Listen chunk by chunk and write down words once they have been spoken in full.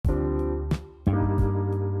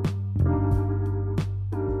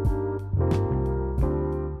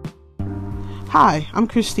Hi, I'm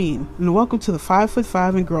Christine, and welcome to the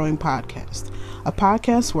 5'5" and Growing podcast, a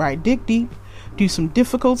podcast where I dig deep, do some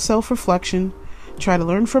difficult self-reflection, try to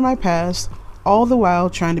learn from my past, all the while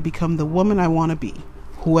trying to become the woman I want to be,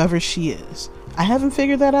 whoever she is. I haven't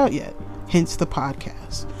figured that out yet, hence the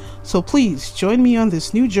podcast. So please join me on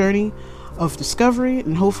this new journey of discovery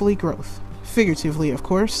and hopefully growth. Figuratively, of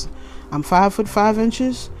course. I'm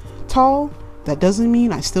 5'5" tall. That doesn't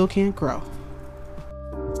mean I still can't grow.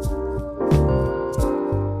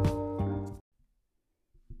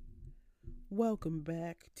 Welcome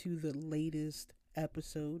back to the latest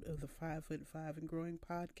episode of the 5'5" and Growing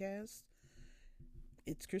podcast.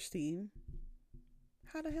 It's Christine.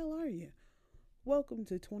 How the hell are you? Welcome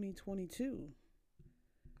to 2022.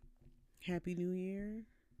 Happy New Year.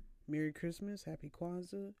 Merry Christmas. Happy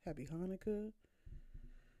Kwanzaa. Happy Hanukkah.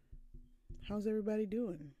 How's everybody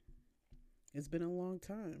doing? It's been a long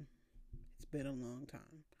time.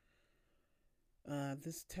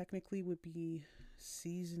 This technically would be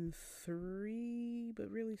season 3, but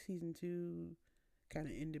really season 2 kind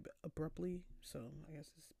of ended abruptly, so I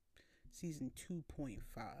guess it's season 2.5.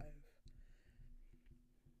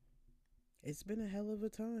 It's been a hell of a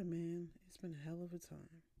time, man. It's been a hell of a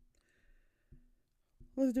time.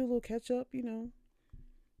 Let's do a little catch up,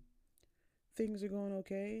 Things are going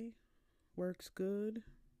okay. Work's good.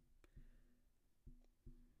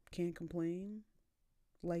 Can't complain.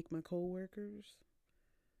 Like my coworkers.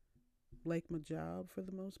 Like my job for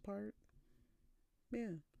the most part.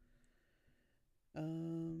 Yeah.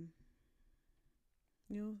 The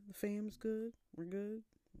fam's good. We're good.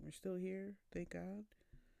 We're still here. Thank God.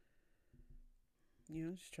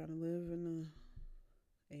 Just trying to live in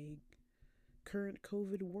a current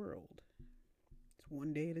COVID world. It's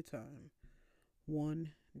one day at a time.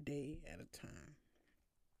 One day at a time.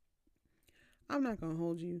 I'm not going to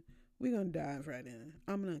hold you. We're going to dive right in.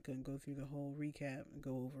 I'm not going to go through the whole recap and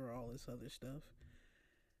go over all this other stuff.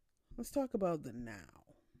 Let's talk about the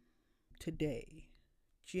now. Today,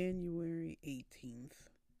 January 18th,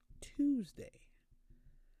 Tuesday.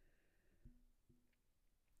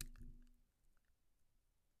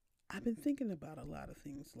 I've been thinking about a lot of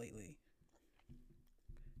things lately.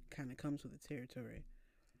 Kind of comes with the territory.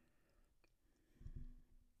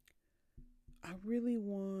 I really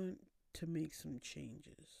want to make some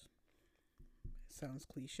changes. Sounds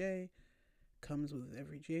cliche, comes with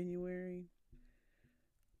every January,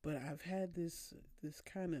 but I've had this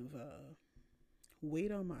kind of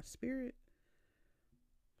weight on my spirit.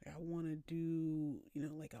 I want to do,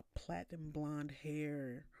 like a platinum blonde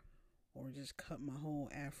hair, or just cut my whole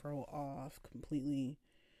afro off completely.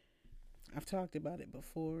 I've talked about it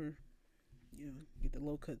before, get the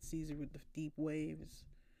low cut Caesar with the deep waves.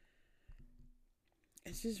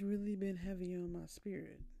 It's just really been heavy on my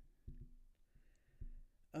spirit.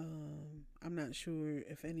 I'm not sure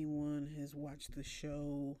if anyone has watched the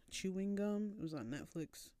show Chewing Gum. It was on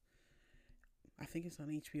Netflix. I think it's on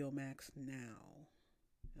HBO Max now.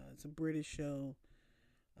 It's a British show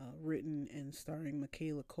written and starring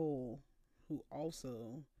Michaela Cole, who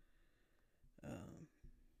also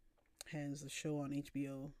has a show on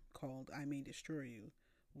HBO called I May Destroy You,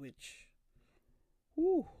 which,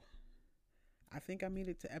 I think I made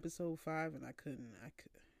it to episode 5 and I couldn't.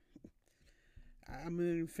 I'm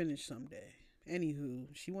going to finish someday. Anywho,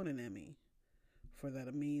 she won an Emmy for that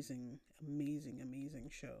amazing, amazing,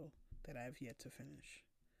 amazing show that I've yet to finish.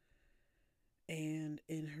 And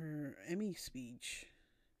in her Emmy speech,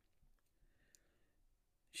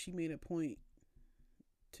 she made a point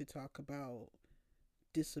to talk about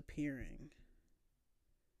disappearing,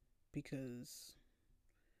 because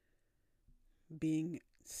being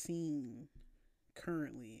seen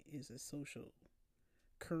currently is a social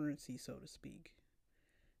currency, so to speak,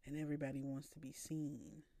 and everybody wants to be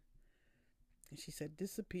seen. And she said,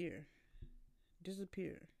 disappear and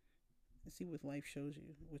see what life shows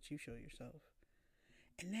you, what you show yourself.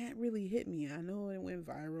 And that really hit me. I know it went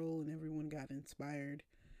viral and everyone got inspired,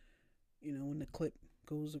 when the clip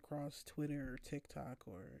goes across Twitter or TikTok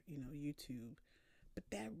or, YouTube. But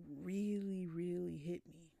that really, really hit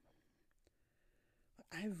me.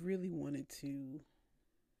 I've really wanted to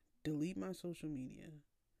delete my social media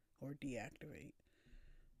or deactivate.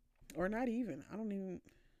 Or not even.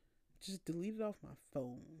 Just delete it off my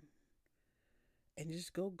phone. And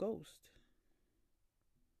just go ghost.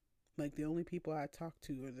 Like, the only people I talk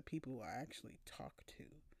to are the people I actually talk to.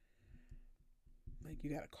 Like, you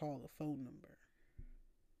gotta call a phone number.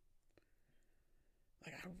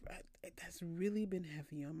 Like, that's really been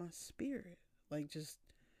heavy on my spirit. Like, just...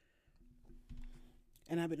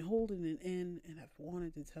 And I've been holding it in, and I've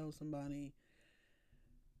wanted to tell somebody,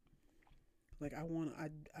 Like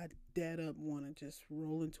I dead up want to just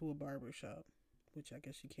roll into a barber shop, which I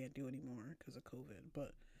guess you can't do anymore because of COVID.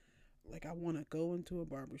 But like I want to go into a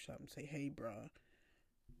barber shop and say, hey, bruh,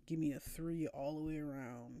 give me a 3 all the way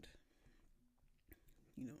around.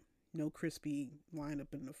 You know, no crispy line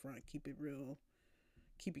up in the front. Keep it real.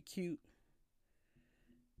 Keep it cute.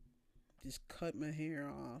 Just cut my hair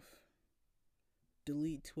off.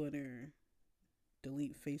 Delete Twitter.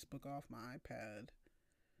 Delete Facebook off my iPad.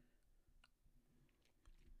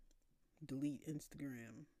 Delete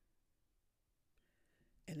Instagram.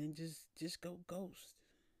 And then just go ghost.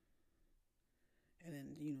 And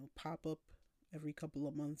then, pop up every couple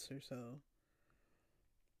of months or so.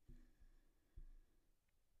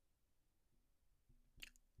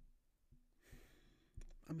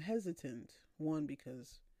 I'm hesitant. One,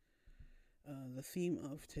 because the theme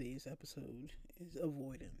of today's episode is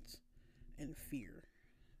avoidance and fear.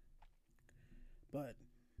 But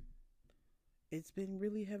it's been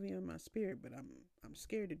really heavy on my spirit, but I'm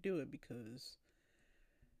scared to do it because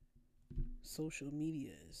social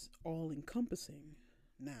media is all encompassing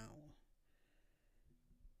now.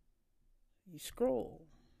 You scroll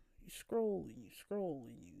and you scroll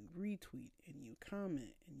and you retweet and you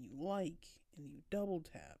comment and you like and you double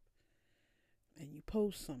tap and you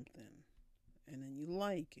post something and then you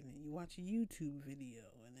like and then you watch a YouTube video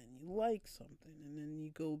and then you like something and then you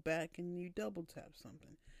go back and you double tap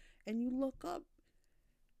something and you look up.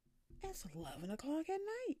 It's 11 o'clock at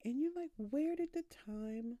night and you're like, where did the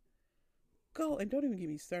time go? And don't even get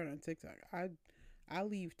me started on TikTok. I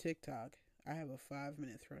leave TikTok. I have a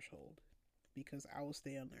 5-minute threshold because I will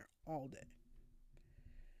stay on there all day.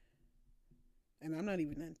 And I'm not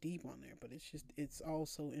even that deep on there, but it's all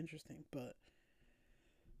so interesting. But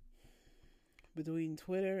between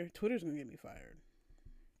Twitter's gonna get me fired.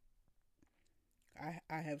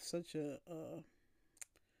 I have such I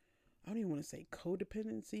don't even want to say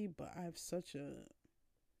codependency, but I have such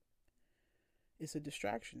it's a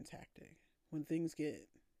distraction tactic. When things get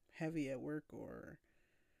heavy at work or,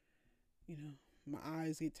 my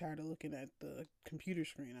eyes get tired of looking at the computer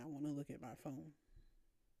screen, I want to look at my phone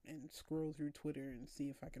and scroll through Twitter and see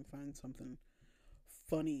if I can find something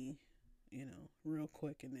funny, real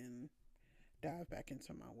quick and then dive back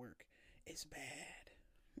into my work. It's bad.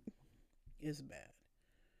 It's bad.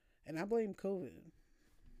 And I blame COVID.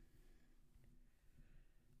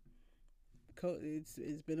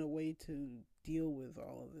 It's been a way to deal with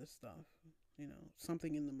all of this stuff.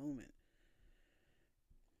 Something in the moment.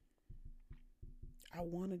 I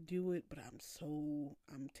want to do it, but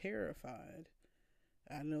I'm terrified.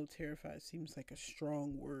 I know terrified seems like a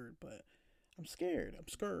strong word, but I'm scared. I'm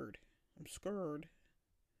scared. I'm scared.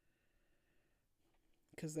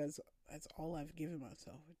 Because that's all I've given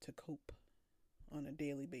myself to cope on a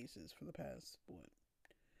daily basis for the past,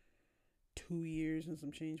 2 years and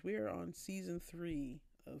some change. We are on season 3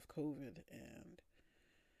 of COVID, and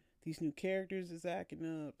these new characters is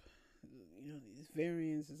acting up. These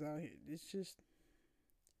variants is out here.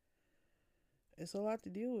 It's a lot to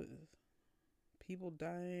deal with. People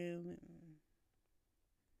dying and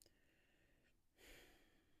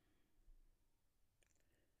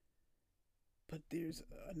but there's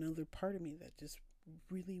another part of me that just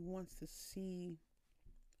really wants to see,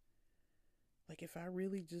 like, if I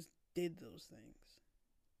really just did those things.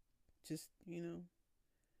 Just,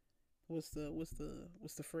 what's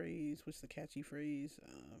the phrase? What's the catchy phrase?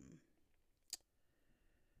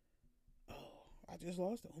 I just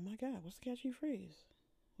lost it. Oh my God, what's the catchy phrase?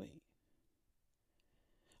 Wait.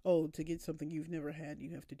 Oh, to get something you've never had,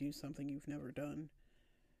 you have to do something you've never done.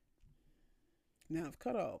 Now, I've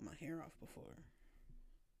cut all my hair off before.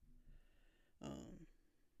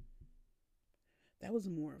 That was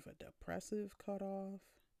more of a depressive cut off.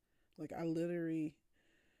 Like, I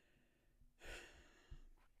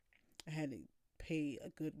had to pay a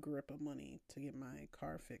good grip of money to get my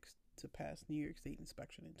car fixed to pass New York State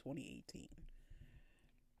inspection in 2018.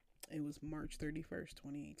 It was March 31st,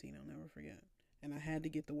 2018. I'll never forget. And I had to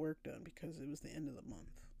get the work done because it was the end of the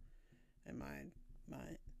month. And my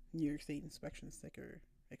New York State inspection sticker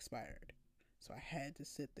expired. So I had to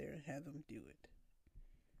sit there and have them do it.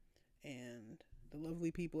 And the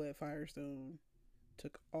lovely people at Firestone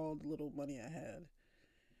took all the little money I had.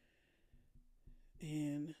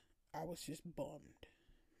 And I was just bummed.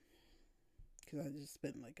 Because I just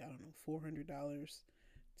spent $400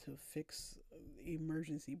 to fix the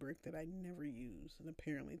emergency brake that I never used. And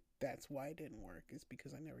apparently that's why it didn't work. It's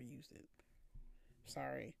because I never used it.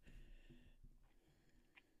 Sorry.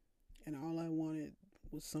 And all I wanted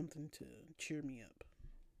was something to cheer me up.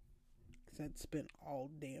 Because I'd spent all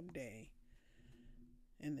damn day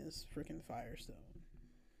in this freaking Firestone.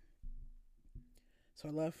 So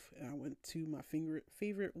I left and I went to my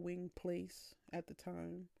favorite wing place at the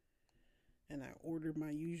time, and I ordered my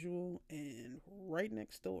usual, and right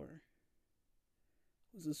next door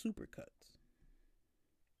was a Supercuts.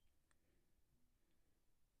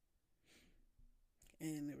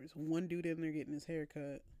 And there was one dude in there getting his hair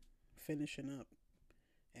cut, finishing up,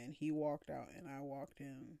 and he walked out and I walked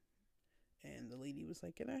in, and the lady was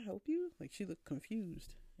like, "Can I help you?" Like, she looked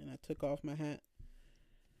confused, and I took off my hat,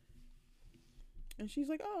 and she's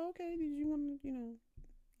like, "Oh, okay. Did you want to,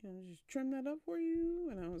 just trim that up for you?"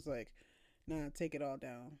 And I was like, "Nah, take it all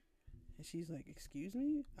down." And she's like, "Excuse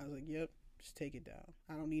me?" I was like, "Yep, just take it down.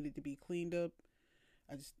 I don't need it to be cleaned up.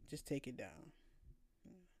 I just take it down."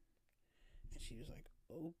 And she was like,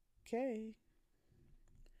 "Okay."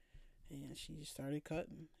 And she just started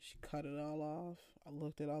cutting. She cut it all off. I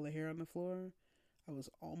looked at all the hair on the floor. I was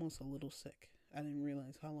almost a little sick. I didn't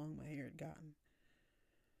realize how long my hair had gotten.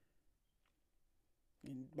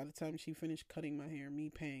 And by the time she finished cutting my hair, me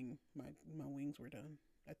paying, my wings were done.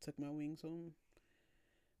 I took my wings home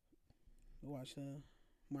to watch the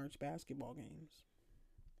March basketball games.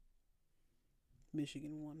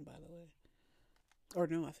 Michigan won, by the way. Or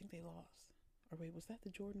no, I think they lost. Or wait, was that the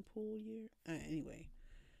Jordan Poole year? Anyway,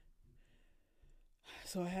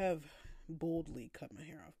 so I have boldly cut my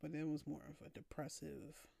hair off, but it was more of a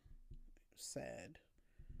depressive, sad,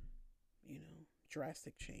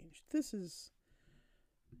 drastic change. This is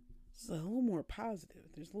a little more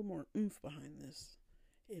positive. There's a little more oomph behind this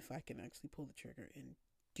if I can actually pull the trigger and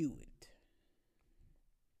do it.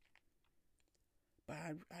 But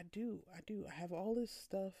I do. I have all this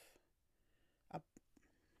stuff.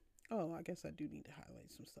 I guess I do need to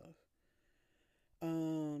highlight some stuff.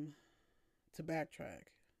 To backtrack.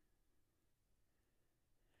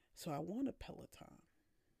 So I want a Peloton.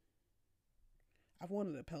 I've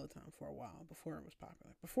wanted a Peloton for a while before it was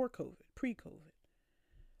popular. Before COVID, pre-COVID.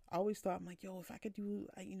 I always thought, I'm like, yo, if I could do,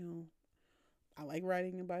 I like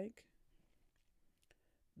riding a bike.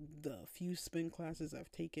 The few spin classes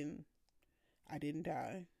I've taken, I didn't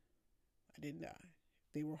die. They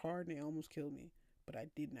were hard and they almost killed me, but I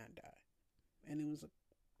did not die. And it was a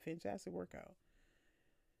fantastic workout.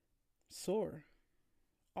 Sore.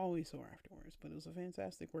 Always sore afterwards, but it was a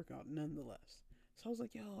fantastic workout nonetheless. So I was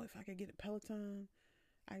like, yo, if I could get a Peloton,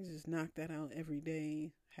 I could just knock that out every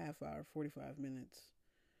day, half hour, 45 minutes.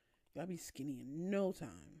 I'll be skinny in no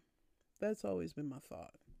time. That's always been my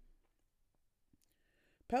thought.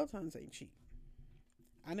 Pelotons ain't cheap.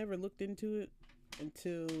 I never looked into it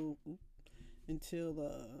until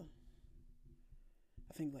I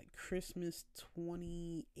think like Christmas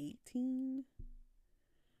 2018.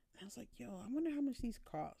 I was like, yo, I wonder how much these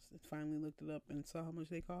cost. I finally looked it up and saw how much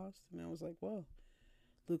they cost. And I was like, well,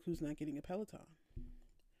 look who's not getting a Peloton.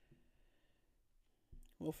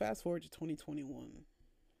 Well, fast forward to 2021.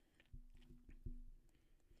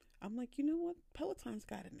 I'm like, you know what? Peloton's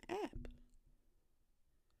got an app.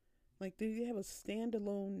 Like, they have a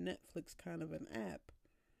standalone Netflix kind of an app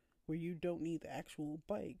where you don't need the actual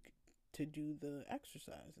bike to do the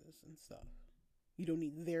exercises and stuff. You don't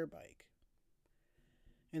need their bike.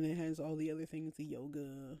 And it has all the other things, the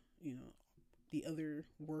yoga, the other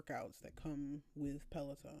workouts that come with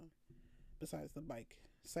Peloton besides the bike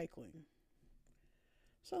cycling.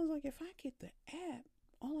 So I was like, if I get the app,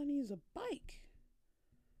 all I need is a bike.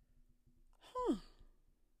 Huh.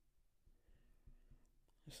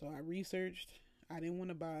 So I researched. I didn't want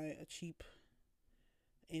to buy a cheap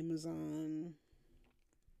Amazon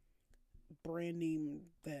brand name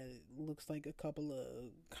that looks like a couple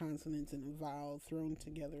of consonants and a vowel thrown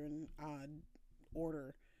together in odd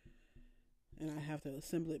order, and I have to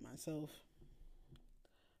assemble it myself.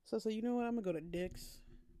 So I said, you know what, I'm gonna go to Dick's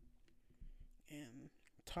and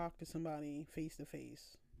talk to somebody face to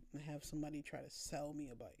face and have somebody try to sell me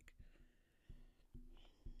a bike.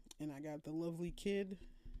 And I got the lovely kid,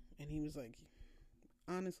 and he was like,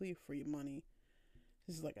 honestly, for your money,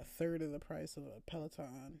 this is like a third of the price of a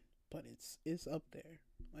Peloton, but it's up there.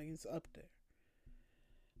 Like, it's up there.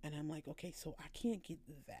 And I'm like, okay, so I can't get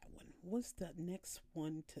that one. What's the next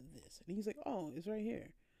one to this? And he's like, oh, it's right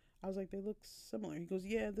here. I was like, they look similar. He goes,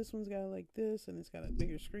 yeah, this one's got like this, and it's got a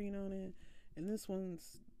bigger screen on it. And this one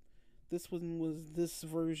was this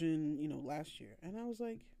version, last year. And I was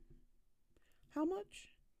like, how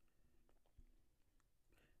much?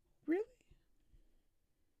 Really?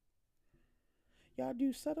 Y'all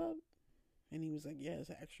do setup? And he was like, yeah, it's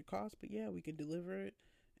an extra cost, but yeah, we could deliver it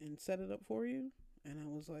and set it up for you. And I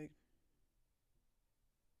was like,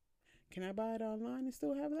 can I buy it online and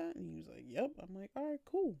still have that? And he was like, yep. I'm like, all right,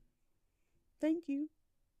 cool. Thank you.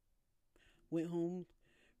 Went home,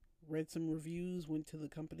 read some reviews, went to the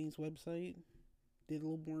company's website, did a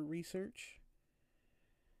little more research.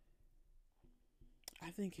 I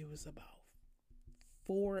think it was about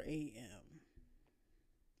 4 a.m.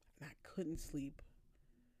 and I couldn't sleep.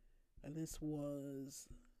 And this was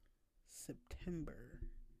September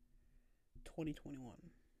 2021.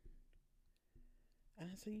 And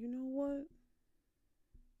I said, you know what?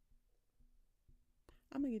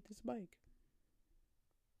 I'm going to get this bike.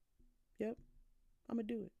 Yep, I'm going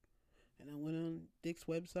to do it. And I went on Dick's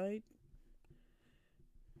website,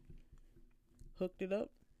 hooked it up.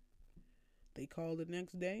 They called the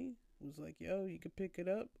next day. Was like, yo, you could pick it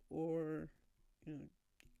up or, you know,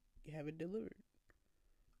 you have it delivered.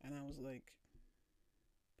 And I was like,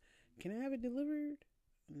 can I have it delivered?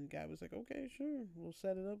 And the guy was like, okay, sure. We'll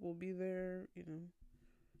set it up. We'll be there,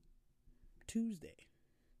 Tuesday.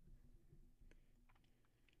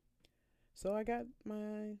 So I got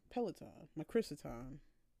my Peloton, my Chrysaton.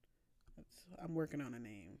 I'm working on a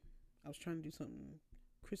name. I was trying to do something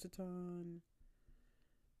Chrysaton,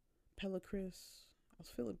 Pelacris. I was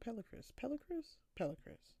feeling Pelacris. Pelacris?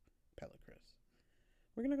 Pelacris. Pelacris.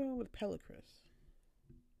 We're going to go with Pelacris.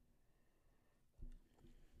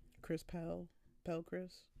 Chris Pell.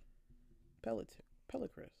 Pelcris.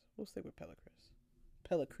 Pelacris. We'll stick with Pelacris.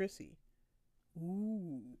 Pelacrissi.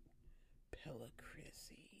 Ooh.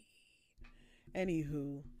 Pelacrissi.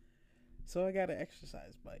 Anywho, so I got an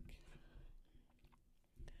exercise bike.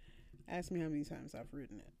 Ask me how many times I've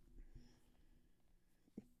ridden it.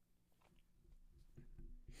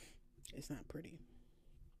 It's not pretty.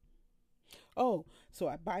 Oh, so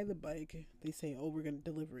I buy the bike. They say, oh, we're going to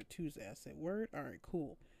deliver it Tuesday. I said, word? All right,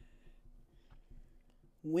 cool.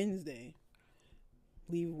 Wednesday,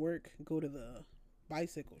 leave work, go to the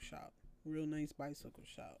bicycle shop. Real nice bicycle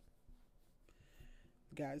shop.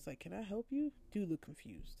 The guy's like, can I help you? Dude look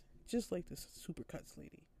confused. Just like this Supercuts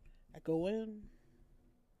lady. I go in.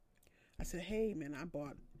 I said, hey, man, I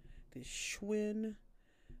bought this Schwinn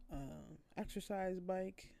exercise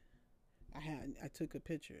bike. I took a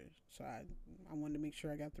picture, so I wanted to make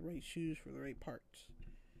sure I got the right shoes for the right parts.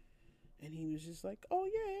 And he was just like, oh,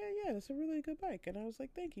 yeah, it's a really good bike. And I was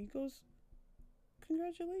like, thank you. He goes,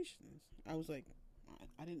 congratulations. I was like,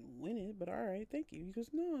 I didn't win it, but all right, thank you. He goes,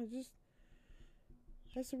 no,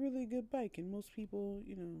 that's a really good bike. And most people,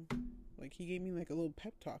 like he gave me like a little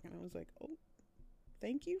pep talk. And I was like, oh,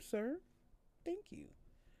 thank you, sir. Thank you.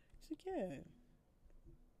 He's like, yeah,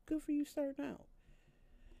 good for you starting out.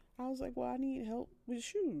 I was like, well, I need help with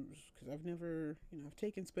shoes because I've never, I've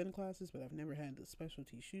taken spin classes, but I've never had the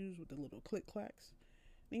specialty shoes with the little click clacks.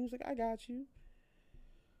 And he was like, I got you.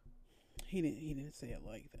 He didn't say it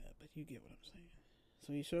like that, but you get what I'm saying.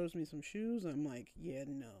 So he shows me some shoes. I'm like, yeah,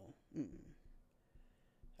 no.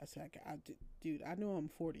 I said, dude, I know I'm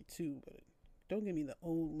 42, but don't give me the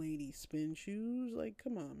old lady spin shoes. Like,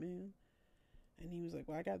 come on, man. And he was like,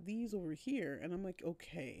 well, I got these over here. And I'm like,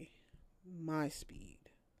 okay, my speed.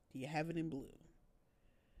 Do you have it in blue?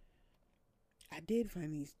 I did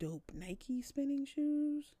find these dope Nike spinning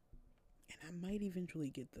shoes, and I might eventually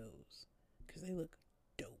get those because they look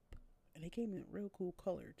dope. And they came in a real cool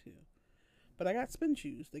color, too. But I got spin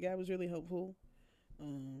shoes. The guy was really helpful.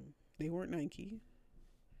 They weren't Nike,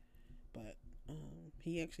 but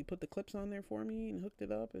he actually put the clips on there for me and hooked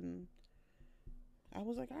it up, and I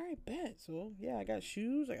was like, all right, bet. So, yeah, I got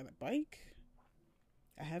shoes. I got a bike.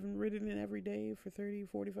 I haven't ridden it every day for 30,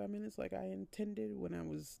 45 minutes like I intended when I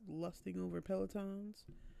was lusting over Pelotons.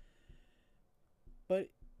 But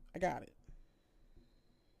I got it.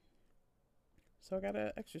 So I got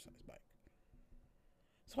an exercise bike.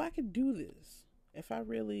 So I could do this if I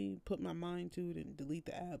really put my mind to it and delete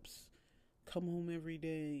the apps, come home every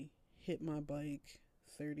day, hit my bike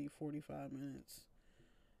 30, 45 minutes.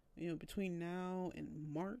 Between now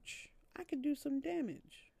and March, I could do some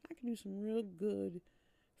damage. I could do some real good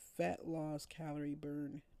fat loss, calorie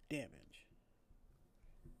burn damage.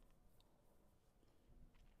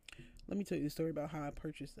 Let me tell you the story about how I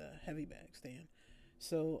purchased a heavy bag stand.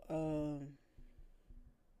 So,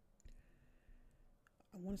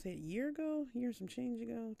 I want to say a year and some change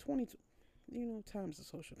ago, 22, time's a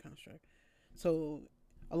social construct. So,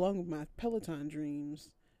 along with my Peloton dreams,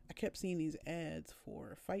 I kept seeing these ads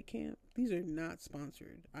for Fight Camp. These are not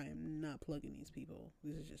sponsored. I am not plugging these people.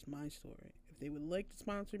 This is just my story. If they would like to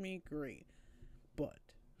sponsor me, great. But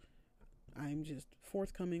I'm just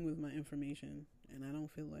forthcoming with my information, and I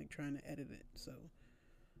don't feel like trying to edit it. So,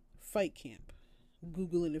 Fight Camp.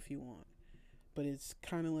 Google it if you want. But it's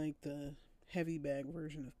kind of like the heavy bag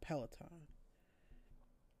version of Peloton.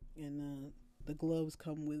 And the gloves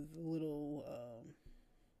come with little,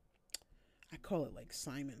 I call it like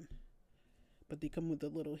Simon. But they come with the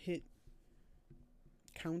little hit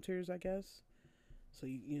counters, I guess. So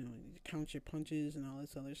you count your punches and all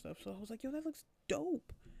this other stuff. So I was like, yo, that looks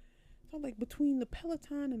dope. So I'm like, between the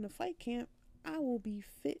Peloton and the Fight Camp, I will be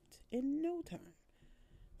fit in no time.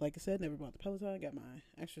 Like I said, never bought the Peloton. Got my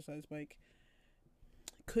exercise bike.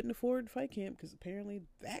 Couldn't afford Fight Camp because apparently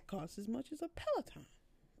that costs as much as a Peloton.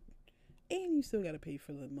 And you still got to pay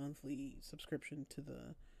for the monthly subscription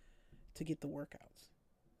to get the workouts.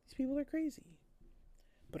 These people are crazy.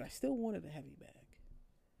 But I still wanted a heavy bag.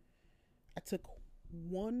 I took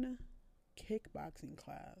one kickboxing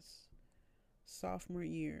class sophomore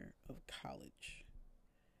year of college,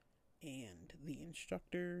 and the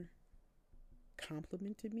instructor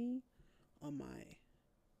complimented me on my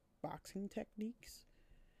boxing techniques,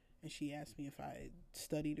 and she asked me if I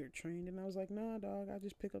studied or trained, and I was like, nah, dog, I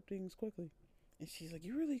just pick up things quickly. And she's like,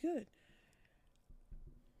 you're really good.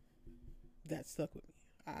 That stuck with me.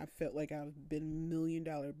 I felt like I've been $1 million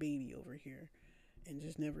baby over here and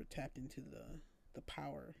just never tapped into the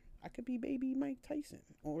power. I could be baby Mike Tyson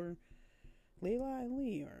or Layla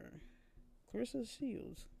Ali or Clarissa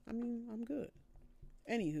Shields. I mean, I'm good.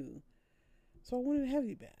 Anywho, so I wanted a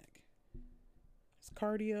heavy bag. It's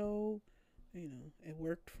cardio. It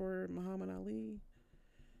worked for Muhammad Ali.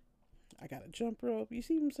 I got a jump rope. You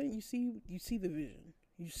see what I'm saying? You see the vision.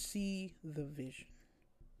 You see the vision.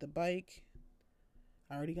 The bike.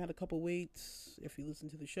 I already got a couple weights. If you listen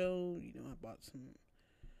to the show, I bought some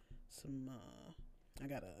I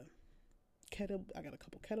got a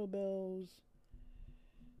couple kettlebells.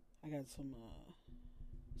 I got some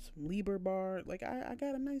Liber bar. Like I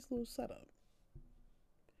got a nice little setup.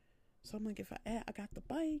 So I'm like, if I got the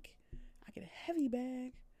bike, I get a heavy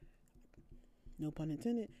bag. No pun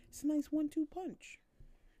intended. It's a nice 1-2 punch.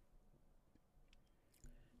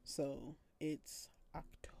 So it's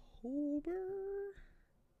October,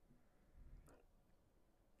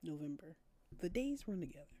 November. The days run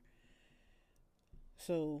together.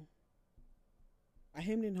 So I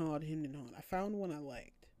hemmed and hawed. I found one I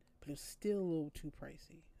liked, but it was still a little too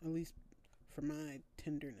pricey, at least for my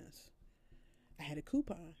tenderness. I had a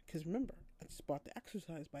coupon, because remember, I just bought the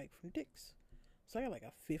exercise bike from Dick's. So I got like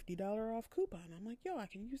a $50 off coupon. I'm like, yo, I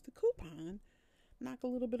can use the coupon, knock a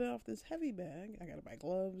little bit off this heavy bag. I got to buy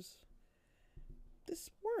gloves. This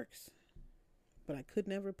works. But I could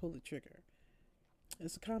never pull the trigger.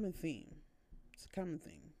 It's a common theme.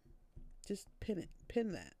 Just pin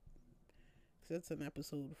that. Because that's an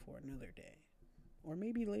episode for another day. Or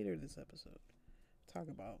maybe later this episode. Talk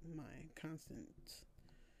about my constant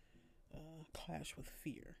clash with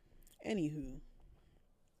fear. Anywho,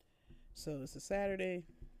 so it's a Saturday.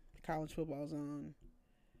 College football's on.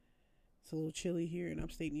 It's a little chilly here in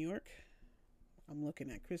upstate New York. I'm looking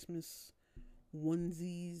at Christmas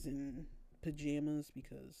onesies and pajamas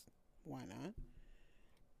because why not?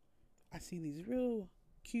 I see these real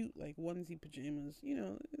cute like onesie pajamas.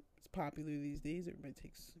 It's popular these days. Everybody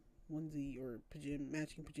takes onesie or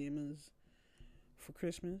matching pajamas for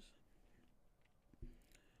Christmas.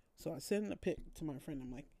 So I send a pic to my friend.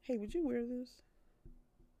 I'm like, hey, would you wear this?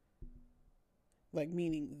 Like,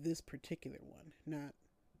 meaning this particular one, not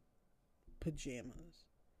pajamas.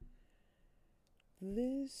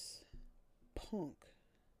 This punk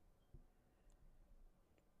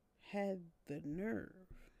had the nerve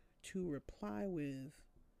to reply with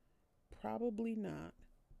probably not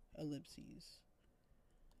ellipses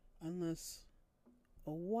unless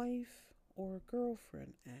a wife or a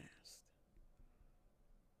girlfriend asked.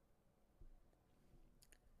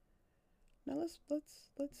 Now let's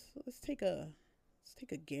take a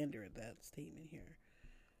gander at that statement here.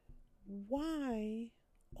 Why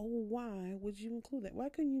would you include that? Why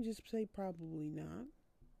couldn't you just say probably not?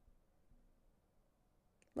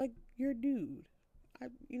 Like, you're a dude.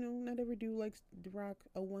 Not every dude likes to rock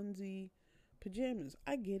a onesie pajamas.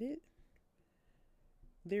 I get it.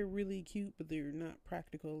 They're really cute, but they're not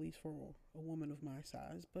practical, at least for a woman of my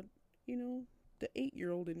size. But, the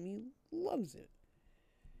 8-year-old in me loves it.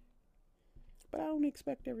 But I don't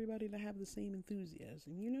expect everybody to have the same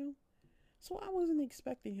enthusiasm, So I wasn't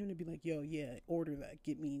expecting him to be like, yo, yeah, order that.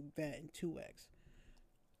 Get me that in 2X.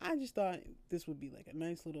 I just thought this would be like a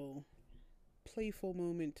nice little playful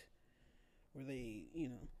moment where they,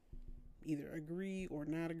 either agree or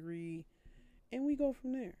not agree. And we go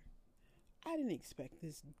from there. I didn't expect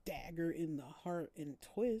this dagger in the heart and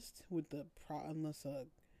twist with unless a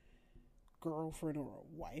girlfriend or a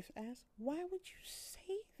wife asks. Why would you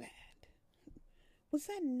say that? Was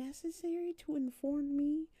that necessary to inform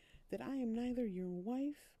me that I am neither your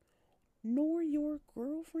wife nor your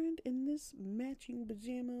girlfriend in this matching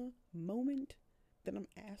pajama moment that I'm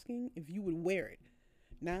asking if you would wear it?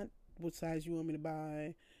 Not what size you want me to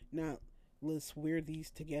buy, not let's wear these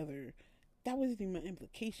together. That wasn't even my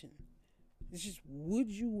implication. It's just, would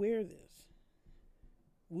you wear this?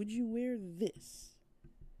 Would you wear this?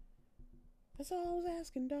 That's all I was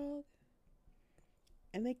asking, dog.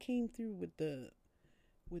 And they came through with the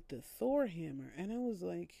Thor hammer, and I was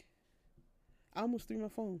like, I almost threw my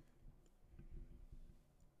phone.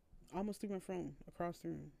 I almost threw my phone across the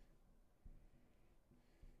room.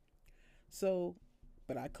 So,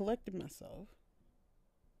 but I collected myself,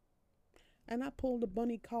 and I pulled a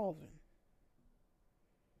Bunny Colvin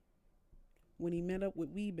when he met up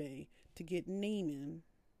with Weebay to get Naaman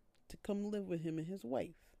to come live with him and his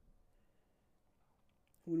wife.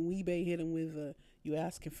 When Weebay hit him with you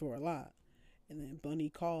asking for a lot. And then Bunny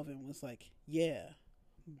Colvin was like, yeah,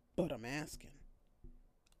 but I'm asking.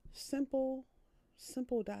 Simple,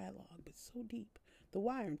 simple dialogue, but so deep. The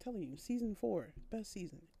Wire, I'm telling you, season 4, best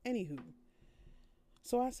season. Anywho.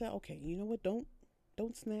 So I said, okay, you know what? Don't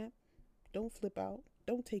snap. Don't flip out.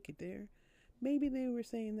 Don't take it there. Maybe they were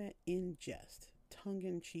saying that in jest, tongue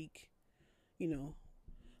in cheek,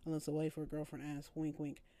 unless a wife or a girlfriend asks, wink,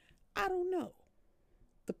 wink. I don't know.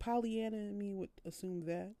 The Pollyanna in me would assume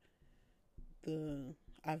that. The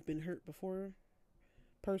I've been hurt before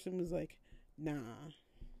person was like, nah,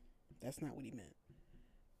 that's not what he meant.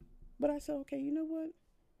 But I said, okay, you know what?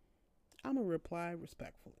 I'm going to reply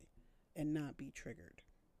respectfully and not be triggered.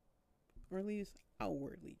 Or at least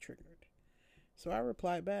outwardly triggered. So I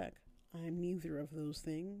replied back, I'm neither of those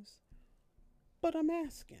things, but I'm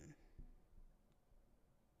asking.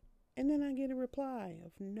 And then I get a reply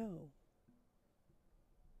of no.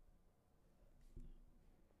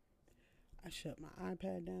 I shut my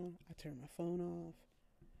iPad down. I turned my phone off.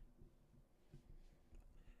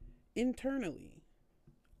 Internally,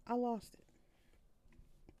 I lost it.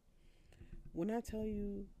 When I tell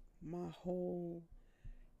you my whole...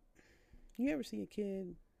 You ever see a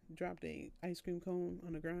kid drop the ice cream cone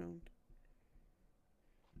on the ground?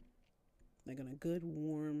 Like on a good,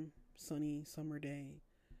 warm, sunny summer day.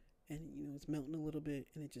 And, it's melting a little bit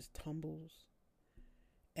and it just tumbles.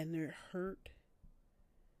 And they're hurt,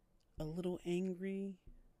 a little angry,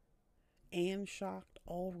 and shocked,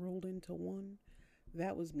 all rolled into one.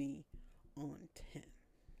 That was me on 10.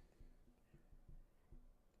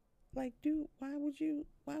 Like, dude, why would you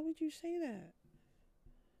say that?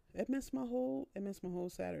 It messed my whole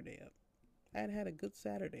Saturday up. I had a good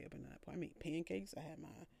Saturday up in that point. I made pancakes. I had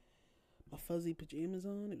my fuzzy pajamas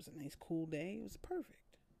on. It was a nice cool day. It was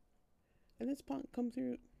perfect. And this punk come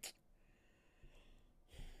through.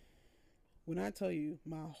 When I tell you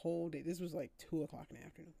my whole day, this was like 2 o'clock in the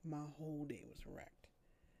afternoon. My whole day was wrecked.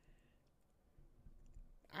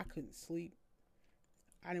 I couldn't sleep.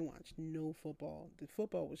 I didn't watch no football. The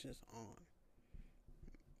football was just on.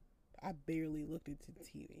 I barely looked into the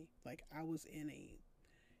TV. Like, I was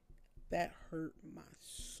that hurt my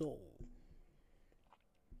soul.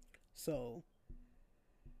 So,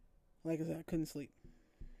 like I said, I couldn't sleep.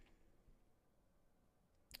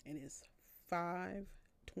 And it's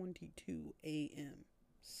 5:22 a.m.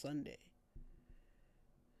 Sunday.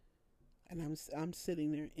 And I'm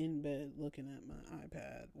sitting there in bed looking at my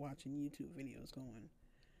iPad, watching YouTube videos going,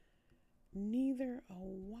 neither a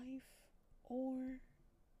wife or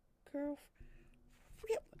girlfriend.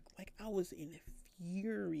 Forget, like, I was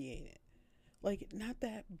infuriated. Like, not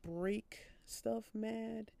that break stuff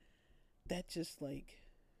mad. That just, like,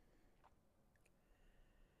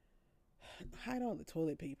 hide all the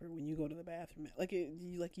toilet paper when you go to the bathroom. Like,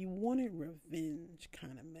 you wanted revenge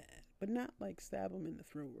kind of mad. But not, like, stab them in the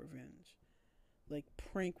throat revenge. Like,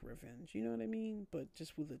 prank revenge. You know what I mean? But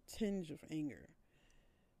just with a tinge of anger.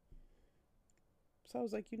 So I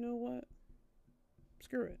was like, you know what?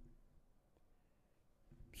 Screw it.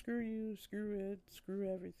 Screw you, screw it,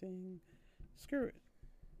 screw everything. Screw it.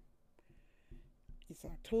 It's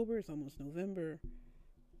October, it's almost November.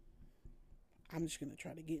 I'm just going to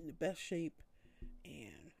try to get in the best shape.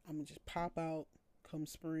 And I'm going to just pop out come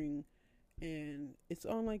spring. And it's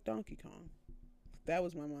on like Donkey Kong. That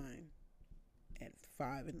was my mind at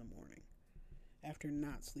 5 in the morning. After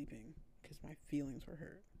not sleeping. Because my feelings were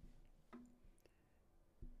hurt.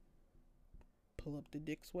 Pull up the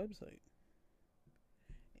Dick's website.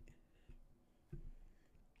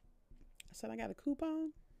 I said, I got a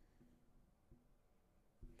coupon.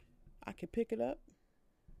 I could pick it up.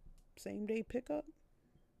 Same day pickup.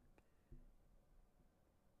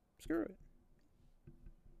 Screw it.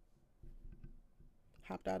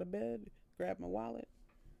 Hopped out of bed, grabbed my wallet,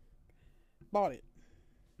 bought it.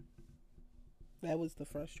 That was the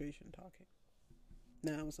frustration talking.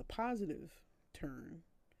 Now, it was a positive turn.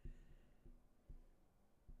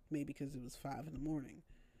 Maybe because it was 5 in the morning.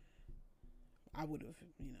 I would have,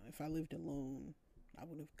 if I lived alone I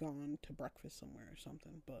would have gone to breakfast somewhere or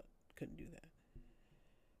something, but couldn't do that.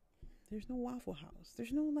 There's no Waffle House.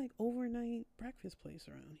 There's no like overnight breakfast place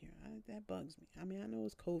around here. That bugs me. I mean, I know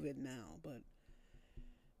it's COVID now, but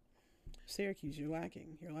Syracuse, you're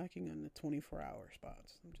lacking. You're lacking on the 24-hour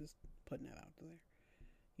spots. I'm just putting that out there.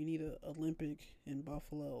 You need a Olympic in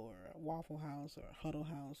Buffalo, or a Waffle House, or a Huddle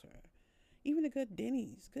House, or even a good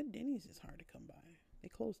Denny's. Good Denny's is hard to come by. They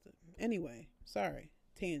closed it. Anyway, sorry,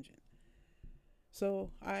 tangent.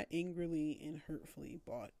 So I angrily and hurtfully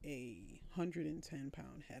bought a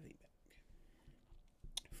 110-pound heavy bag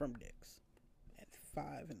from Dick's at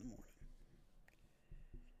 5 in the morning.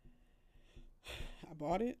 I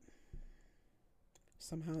bought it.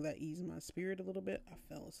 Somehow that eased my spirit a little bit. I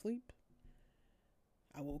fell asleep.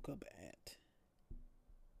 I woke up at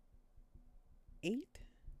 8.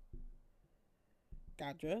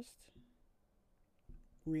 Got dressed.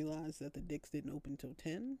 Realized that the Dick's didn't open till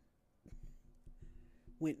 10.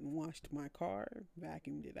 Went and washed my car,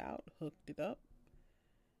 vacuumed it out, hooked it up,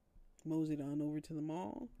 moseyed on over to the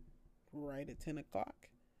mall right at 10 o'clock,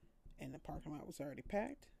 and the parking lot was already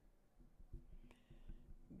packed.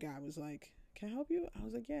 Guy was like, "Can I help you?" I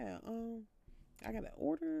was like, "Yeah, I got an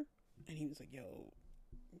order." And he was like, "Yo,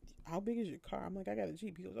 how big is your car?" I'm like, "I got a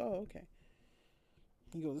Jeep." He goes, "Oh, okay."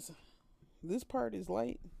 He goes, "This part is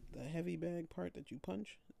light. The heavy bag part that you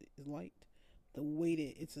punch is light. The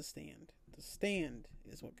weighted, it's a stand. The stand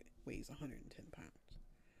is what weighs 110 pounds.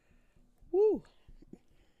 Woo!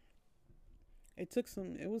 It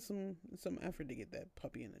was some effort to get that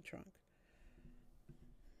puppy in the trunk.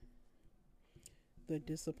 The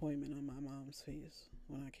disappointment on my mom's face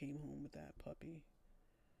when I came home with that puppy.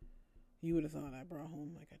 You would have thought I brought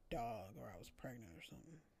home like a dog or I was pregnant or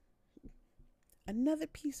something. Another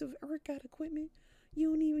piece of ERCOT equipment? You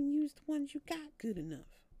don't even use the ones you got good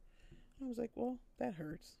enough. I was like, well, that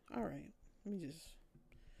hurts. All right, let me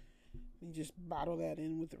just bottle that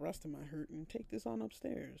in with the rest of my hurt and take this on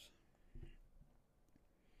upstairs.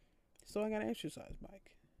 So I got an exercise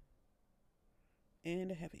bike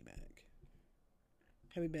and a heavy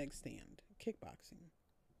bag stand, kickboxing.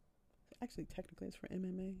 Actually, technically, it's for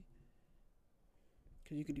MMA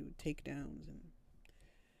because you can do takedowns. And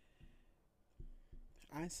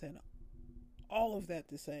I said all of that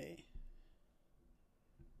to say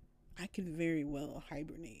I could very well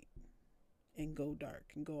hibernate and go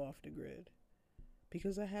dark and go off the grid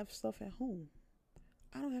because I have stuff at home.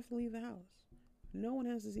 I don't have to leave the house. No one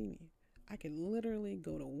has to see me. I could literally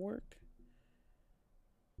go to work,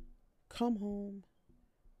 come home,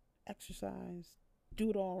 exercise, do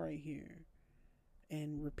it all right here,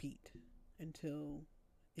 and repeat until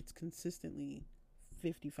it's consistently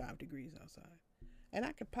 55 degrees outside. And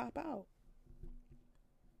I could pop out.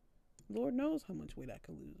 Lord knows how much weight I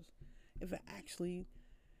could lose if I actually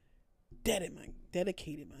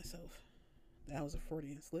dedicated myself. That was a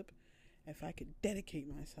Freudian slip. If I could dedicate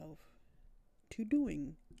myself to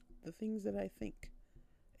doing the things that I think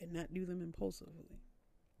and not do them impulsively.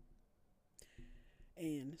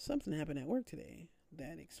 And something happened at work today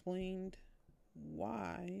that explained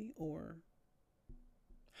why, or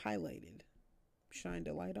highlighted, shined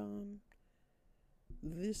a light on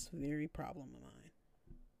this very problem of mine.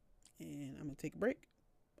 And I'm going to take a break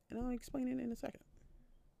and I'll explain it in a second.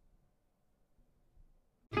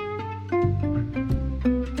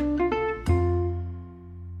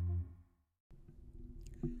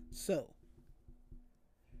 So,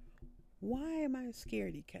 why am I a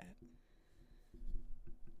scaredy cat?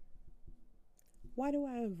 Why do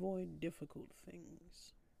I avoid difficult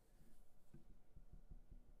things?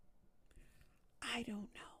 I don't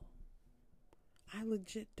know. I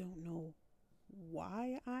legit don't know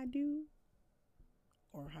why I do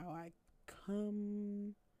or how I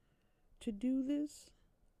come to do this,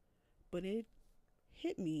 but it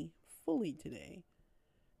hit me fully today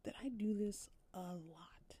that I do this a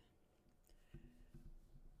lot.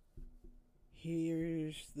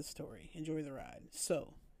 Here's the story. Enjoy the ride.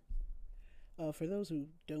 So, for those who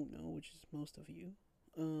don't know, which is most of you,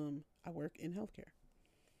 I work in healthcare.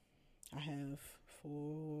 I have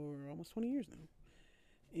for almost 20 years now.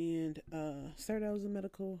 And started out as a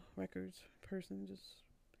medical records person, just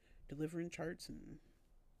delivering charts and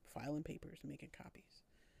filing papers and making copies.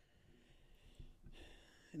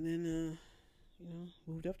 And then,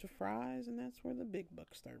 moved up to fries, and that's where the big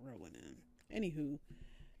bucks start rolling in. Anywho,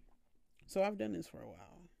 so I've done this for a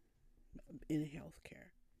while in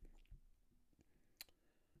healthcare.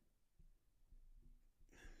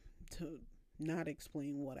 To not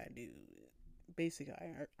explain what I do, basically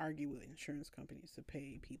I argue with insurance companies to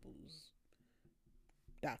pay people's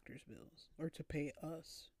doctor's bills or to pay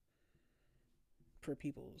us for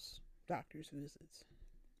people's doctor's visits.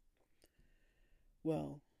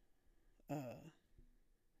 Well, uh,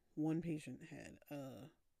 one patient had a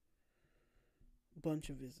bunch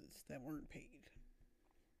of visits that weren't paid.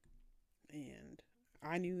 And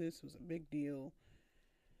I knew this was a big deal.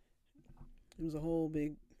 It was a whole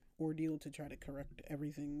big ordeal to try to correct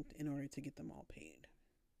everything in order to get them all paid.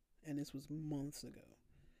 And this was months ago.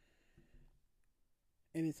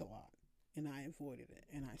 And it's a lot. And I avoided it.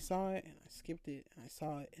 And I saw it and I skipped it. And I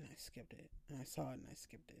saw it and I skipped it. And I saw it and I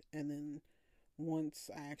skipped it. And then once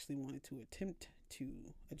I actually wanted to attempt to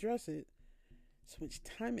address it, so much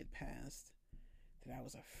time had passed that I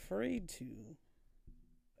was afraid to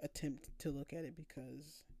attempt to look at it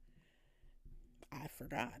because I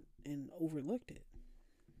forgot and overlooked it.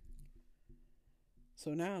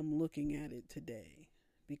 So now I'm looking at it today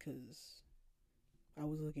because I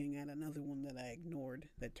was looking at another one that I ignored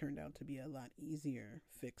that turned out to be a lot easier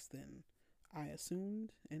fix than I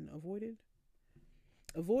assumed and avoided.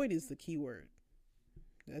 Avoid is the key word.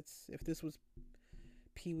 That's, if this was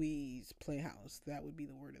Pee-wee's Playhouse, that would be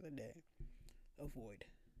the word of the day. Avoid.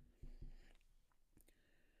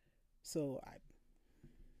 So I,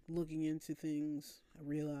 looking into things, I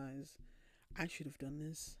realized I should have done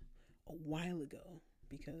this a while ago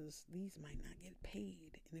because these might not get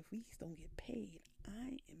paid. And if these don't get paid,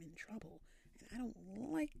 I am in trouble. And I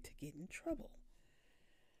don't like to get in trouble.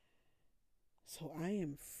 So I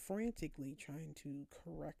am frantically trying to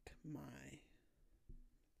correct my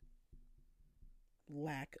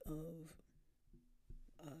lack of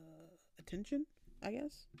attention, I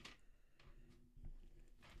guess.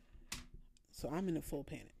 So I'm in a full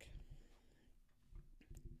panic.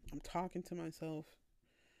 I'm talking to myself.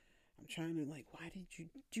 I'm trying to, like, why did you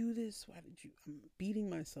do this? Why did you? I'm beating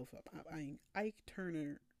myself up. I'm Ike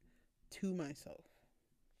Turner to myself.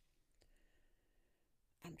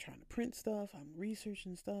 I'm trying to print stuff. I'm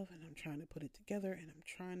researching stuff, and I'm trying to put it together, and I'm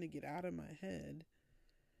trying to get out of my head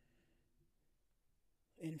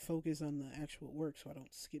and focus on the actual work so I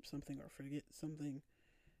don't skip something or forget something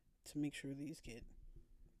to make sure these get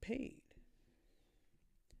paid.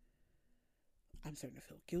 I'm starting to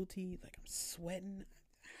feel guilty, like I'm sweating.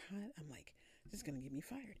 I'm like, this is going to get me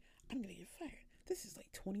fired. I'm going to get fired. This is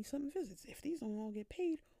like 20 something visits. If these don't all get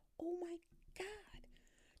paid, oh my God.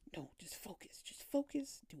 No, just focus. Just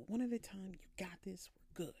focus. Do it one at a time. You got this.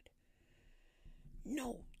 We're good.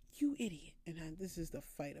 No, you idiot. And this is the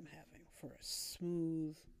fight I'm having for a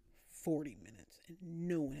smooth 40 minutes. And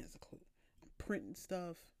no one has a clue. I'm printing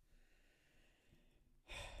stuff.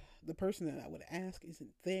 The person that I would ask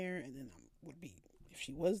isn't there. And then I would be, if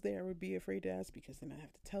she was there, I would be afraid to ask because then I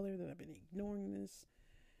have to tell her that I've been ignoring this.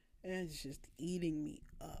 And it's just eating me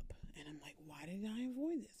up. And I'm like, why did I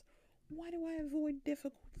avoid this? Why do I avoid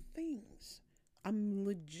difficult things? I'm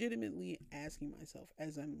legitimately asking myself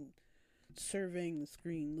as I'm surveying the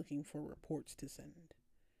screen looking for reports to send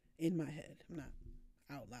in my head. I'm not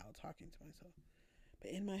out loud talking to myself.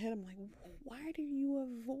 But in my head, I'm like, why do you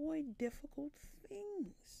avoid difficult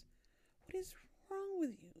things? What is wrong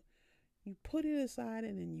with you? You put it aside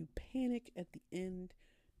and then you panic at the end.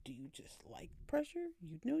 Do you just like pressure?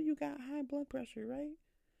 You know you got high blood pressure, right?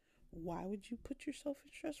 Why would you put yourself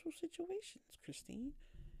in stressful situations, Christine?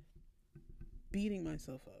 Beating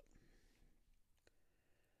myself up.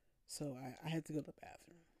 So I had to go to the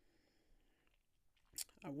bathroom.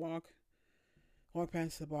 I walk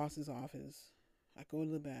past the boss's office. I go to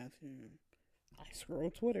the bathroom. I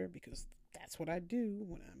scroll Twitter because that's what I do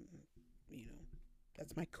when I'm,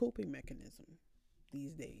 that's my coping mechanism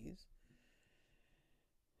these days.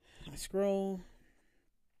 I scroll.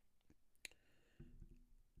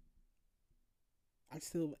 I'm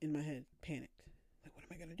still in my head, panicked. Like, what am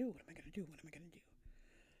I going to do? What am I going to do? What am I going to do?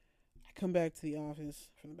 I come back to the office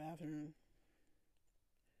from the bathroom.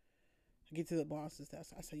 I get to the boss's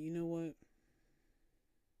desk. I say, you know what?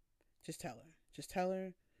 Just tell her. Just tell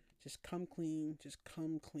her. Just come clean. Just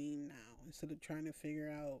come clean now. Instead of trying to figure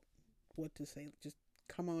out what to say, just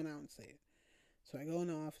come on out and say it. So I go in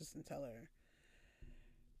the office and tell her.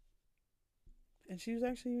 And she was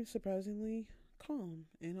actually surprisingly calm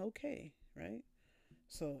and okay, right?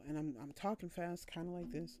 So, and I'm talking fast, kind of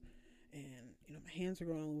like this. And, my hands are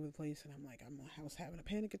going all over the place. And I was having a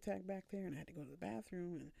panic attack back there. And I had to go to the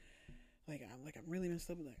bathroom. And, I'm really messed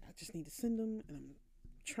up. Like, I just need to send them. And I'm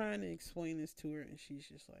trying to explain this to her. And she's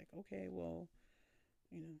just like, okay, well,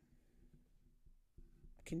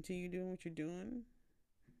 continue doing what you're doing.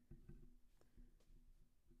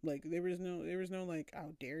 Like, there was no like, how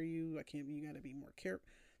dare you? You gotta be more careful.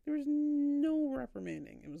 There was no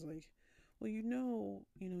reprimanding. It was like, well,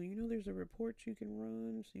 there's a report you can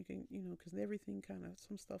run, so you can, because everything kind of,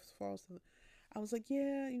 some stuff falls to I was like,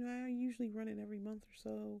 yeah, I usually run it every month or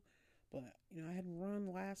so, but I hadn't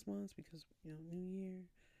run last month because New Year.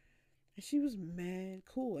 And she was mad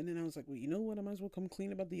cool. And then I was like, well, you know what? I might as well come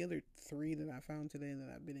clean about the other three that I found today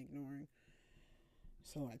that I've been ignoring.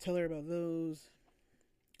 So I tell her about those.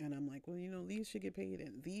 And I'm like, well, these should get paid.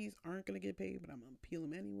 And these aren't going to get paid, but I'm going to appeal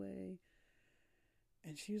them anyway.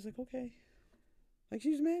 And she was like, okay. Like,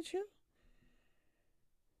 she was mad chill.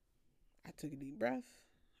 I took a deep breath.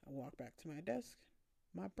 I walked back to my desk.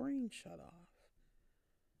 My brain shut off.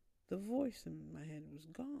 The voice in my head was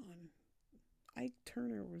gone. Ike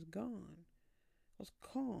Turner was gone. I was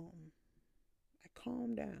calm. I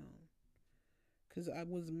calmed down. Because I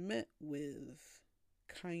was met with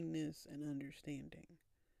kindness and understanding.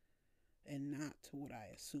 And not to what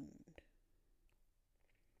I assumed.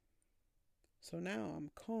 So now I'm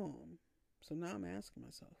calm. So now I'm asking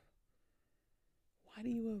myself, why do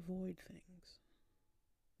you avoid things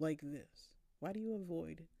like this? Why do you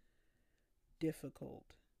avoid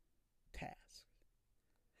difficult tasks?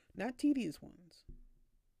 Not tedious ones,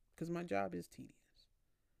 because my job is tedious.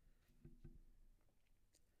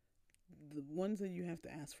 The ones that you have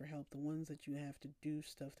to ask for help, the ones that you have to do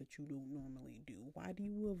stuff that you don't normally do. Why do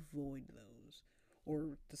you avoid those?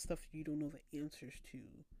 Or the stuff you don't know the answers to,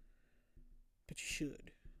 but you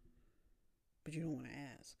should, but you don't want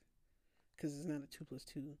to ask, because it's not a 2 plus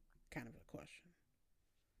 2 kind of a question.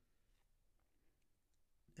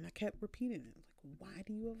 And I kept repeating it. Like, why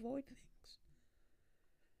do you avoid things?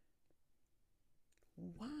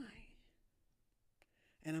 Why?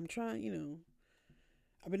 And I'm trying,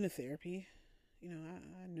 I've been to therapy.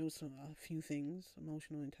 I know a few things,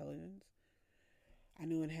 emotional intelligence. I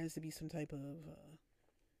know it has to be some type of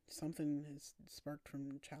something has sparked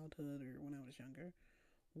from childhood or when I was younger.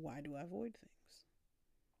 Why do I avoid things?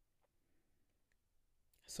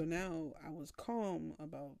 So now I was calm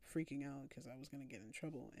about freaking out because I was going to get in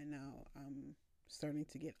trouble. And now I'm starting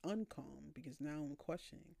to get uncalm because now I'm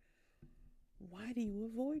questioning, why do you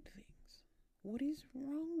avoid things? What is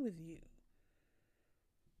wrong with you?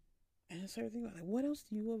 And I started thinking about, like, what else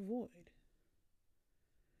do you avoid?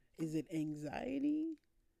 Is it anxiety?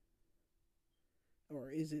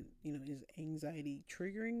 Or is it, is anxiety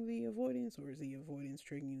triggering the avoidance, or is the avoidance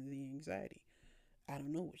triggering the anxiety? I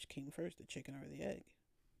don't know which came first, the chicken or the egg.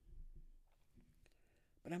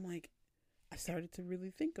 But I'm like, I started to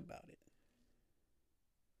really think about it.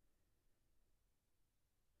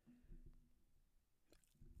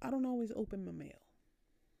 I don't always open my mail.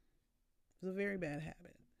 It's a very bad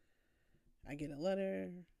habit. I get a letter,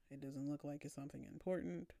 it doesn't look like it's something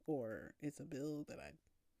important, or it's a bill that I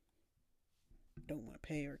don't want to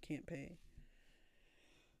pay or can't pay.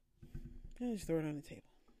 I just throw it on the table.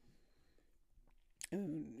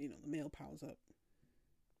 And, the mail piles up.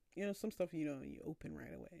 Some stuff, you open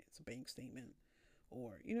right away. It's a bank statement.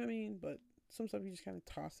 Or, you know what I mean? But some stuff you just kind of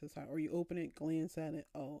toss this out. Or you open it, glance at it.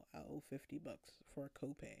 Oh, I owe $50 for a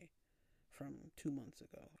copay from 2 months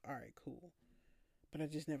ago. All right, cool. But I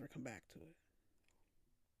just never come back to it.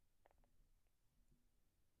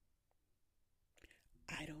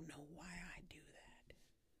 I don't know why I do that.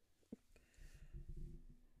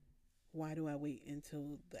 Why do I wait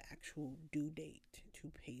until the actual due date to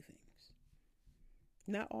pay things?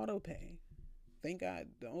 Not auto pay. Thank God,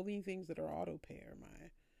 the only things that are auto pay are my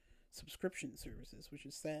subscription services, which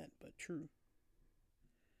is sad but true.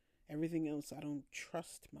 Everything else, I don't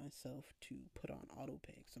trust myself to put on auto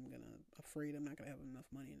pay because afraid I'm not gonna have enough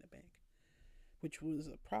money in the bank, which was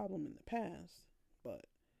a problem in the past. But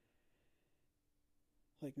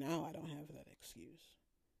like now, I don't have that excuse.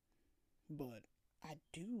 But I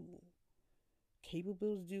do. Cable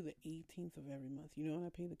bills due the 18th of every month. You know when I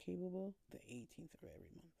pay the cable bill? The 18th of every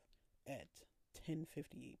month at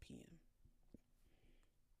 10:58 p.m.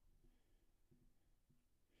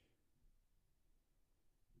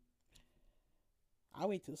 I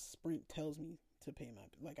wait till Sprint tells me to pay my,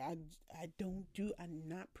 like, I'm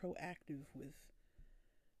not proactive with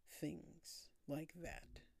things like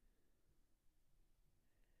that.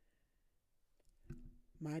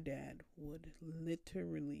 My dad would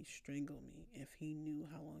literally strangle me if he knew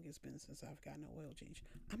how long it's been since I've gotten an oil change.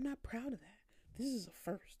 I'm not proud of that. This is a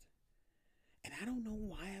first. And I don't know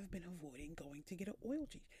why I've been avoiding going to get an oil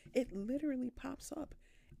change. It literally pops up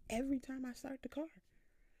every time I start the car.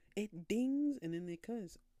 It dings and then it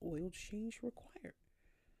says oil change required.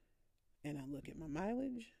 And I look at my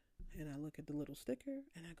mileage and I look at the little sticker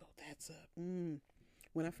and I go, that's a,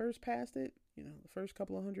 When I first passed it, the first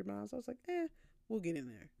couple of 100 miles, I was like, we'll get in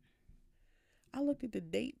there. I looked at the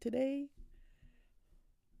date today.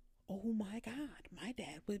 Oh my God, my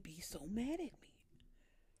dad would be so mad at me.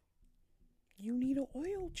 You need an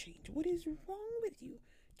oil change. What is wrong with you?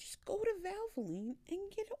 Just go to Valvoline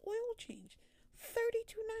and get an oil change.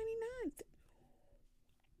 $32.99.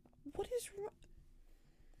 What is wrong?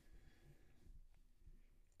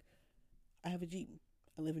 I have a Jeep.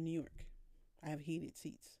 I live in New York. I have heated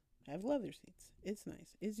seats. I have leather seats. It's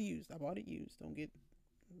nice. It's used. I bought it used. Don't get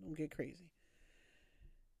crazy.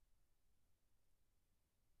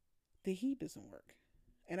 The heat doesn't work.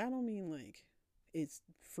 And I don't mean like it's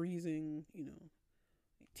freezing,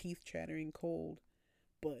 teeth chattering cold,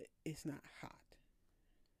 but it's not hot.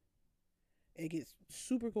 It gets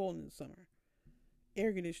super cold in the summer.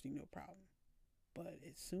 Air conditioning, no problem. But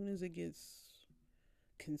as soon as it gets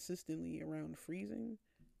consistently around freezing,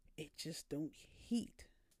 it just don't heat.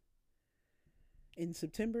 In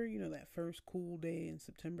September, that first cool day in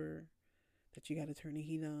September that you got to turn the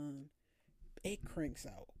heat on, it cranks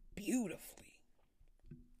out beautifully.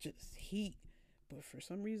 Just heat. But for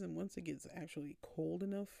some reason, once it gets actually cold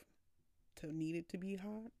enough to need it to be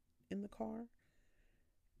hot in the car,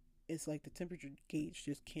 it's like the temperature gauge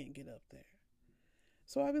just can't get up there.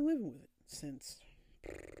 So I've been living with it since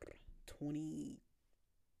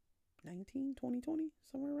 2019, 2020,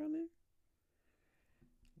 somewhere around there.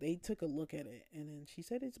 They took a look at it and then she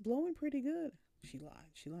said, it's blowing pretty good. She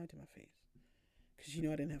lied. She lied to my face. Because I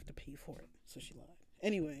didn't have to pay for it. So she lied.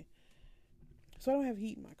 Anyway, so I don't have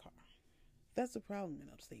heat in my car. That's the problem in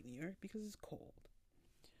upstate New York because it's cold.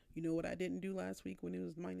 You know what I didn't do last week when it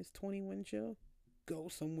was minus 20 wind chill? Go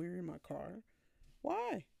somewhere in my car.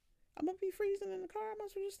 Why? I'm going to be freezing in the car. I might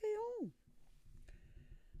as well just stay home.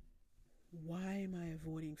 Why am I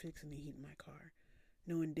avoiding fixing the heat in my car,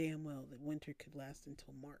 knowing damn well that winter could last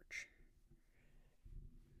until March?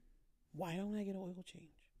 Why don't I get an oil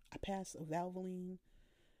change? I pass a Valvoline.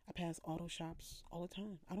 I pass auto shops all the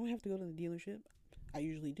time. I don't have to go to the dealership. I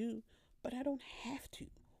usually do, but I don't have to.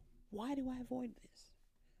 Why do I avoid this?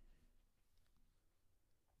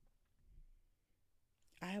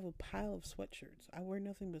 I have a pile of sweatshirts. I wear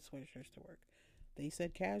nothing but sweatshirts to work. They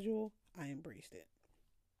said casual. I embraced it.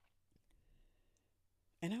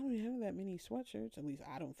 And I don't have that many sweatshirts. At least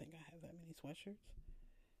I don't think I have that many sweatshirts.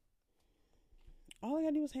 All I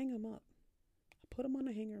gotta do is hang them up. I put them on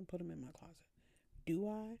the hanger and put them in my closet. Do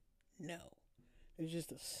I? No. There's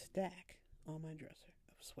just a stack on my dresser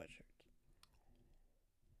of sweatshirts.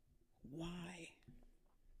 Why?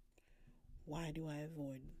 Why do I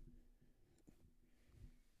avoid them?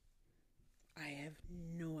 I have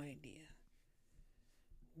no idea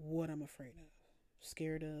what I'm afraid of,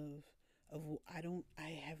 scared of I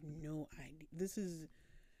have no idea. This is,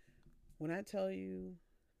 when I tell you,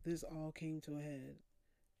 this all came to a head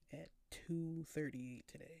at 2:38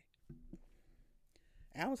 today.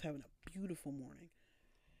 I was having a beautiful morning.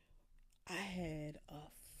 I had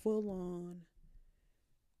a full-on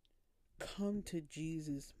come to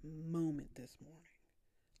Jesus moment this morning.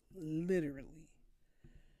 Literally.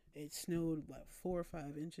 It snowed like 4 or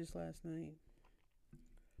 5 inches last night.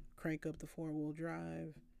 Crank up the 4-wheel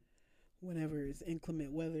drive whenever it's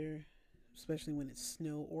inclement weather, especially when it's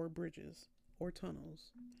snow or bridges or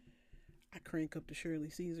tunnels. I crank up to Shirley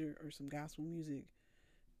Caesar or some gospel music.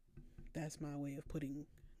 That's my way of putting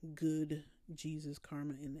good Jesus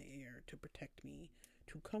karma in the air to protect me,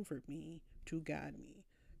 to comfort me, to guide me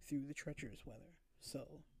through the treacherous weather.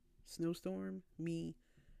 So, snowstorm, me,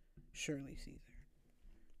 Shirley Caesar.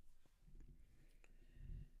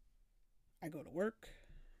 I go to work.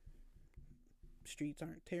 Streets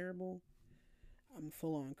aren't terrible. I'm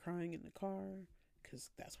full on crying in the car because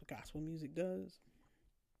that's what gospel music does.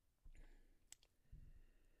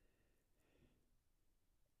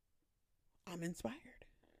 I'm inspired.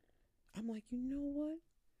 I'm like, you know what?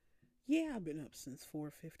 Yeah, I've been up since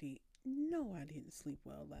 4:50. No, I didn't sleep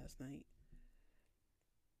well last night.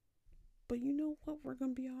 But you know what? We're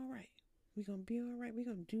going to be all right. We're going to be all right. We're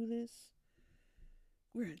going to do this.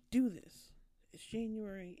 We're going to do this. It's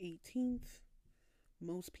January 18th.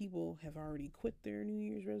 Most people have already quit their New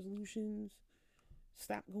Year's resolutions.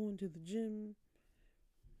 Stop going to the gym.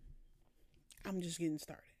 I'm just getting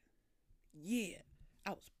started. Yeah, I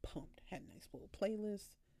was pumped. Had a nice little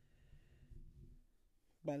playlist.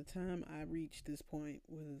 By the time I reached this point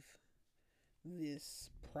with this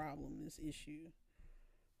problem, this issue,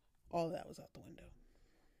 all that was out the window.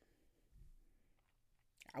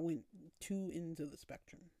 I went too into the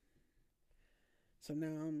spectrum. So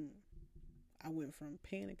now I went from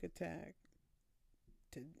panic attack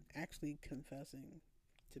to actually confessing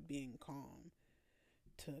to being calm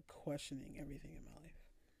to questioning everything in my life.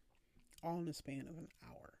 All in the span of an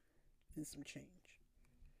hour and some change.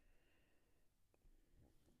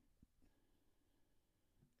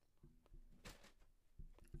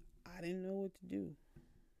 I didn't know what to do.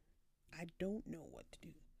 I don't know what to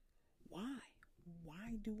do. Why?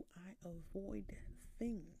 Why do I avoid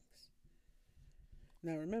things?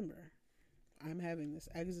 Now remember, I'm having this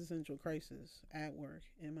existential crisis at work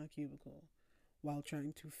in my cubicle while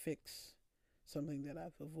trying to fix something that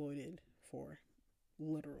I've avoided for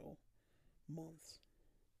literal months.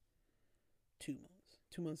 2 months.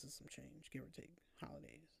 2 months is some change, give or take,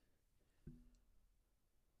 holidays.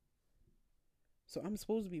 So I'm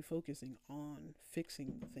supposed to be focusing on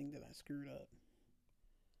fixing the thing that I screwed up.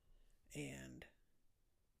 And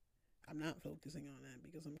I'm not focusing on that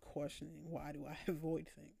because I'm questioning, why do I avoid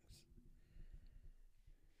things?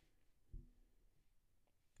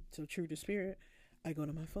 So true to spirit, I go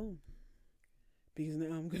to my phone because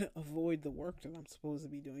now I'm going to avoid the work that I'm supposed to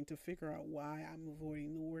be doing to figure out why I'm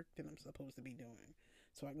avoiding the work that I'm supposed to be doing.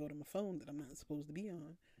 So I go to my phone that I'm not supposed to be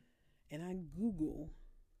on and I Google,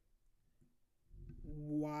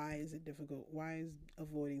 why is it difficult? Why is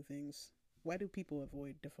avoiding things? Why do people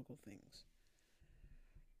avoid difficult things?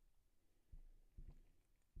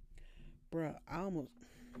 Bruh, I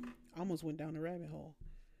almost went down the rabbit hole.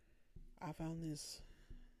 I found this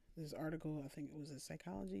article. I think it was in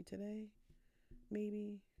Psychology Today,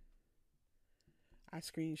 maybe. I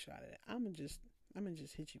screenshotted it. I'm gonna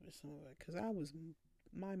just hit you with some of it because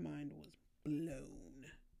my mind was blown.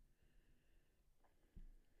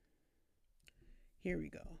 Here we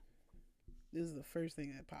go. This is the first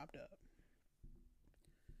thing that popped up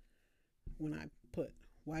when I put,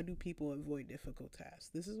 why do people avoid difficult tasks?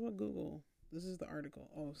 This is what Google, this is the article.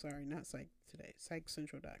 Oh, sorry, not Psych Today,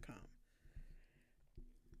 psychcentral.com.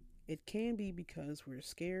 It can be because we're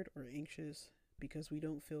scared or anxious, because we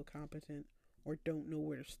don't feel competent or don't know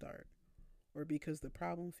where to start, or because the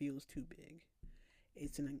problem feels too big.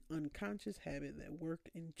 It's an unconscious habit that worked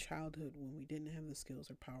in childhood when we didn't have the skills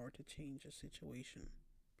or power to change a situation.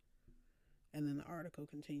 And then the article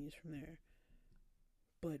continues from there.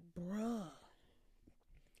 But bruh,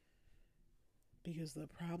 because the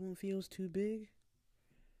problem feels too big,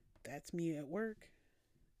 that's me at work.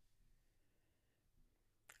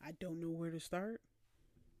 I don't know where to start.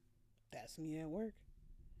 That's me at work.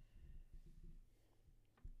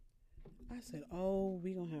 I said, oh,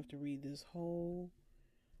 we gonna have to read this whole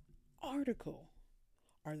article.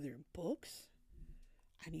 Are there books?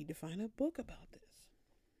 I need to find a book about this.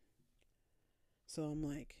 So I'm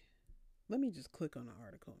like, let me just click on the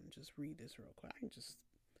article and just read this real quick. I can just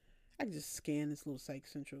scan this little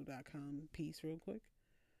psychcentral.com piece real quick.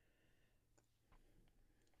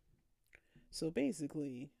 So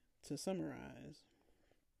basically, to summarize,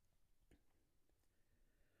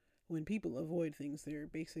 when people avoid things, they're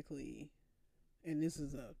basically, and this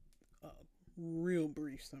is a real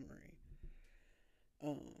brief summary,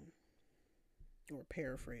 or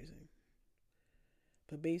paraphrasing,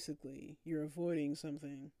 but basically, you're avoiding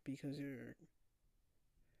something because you're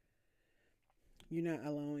not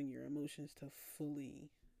allowing your emotions to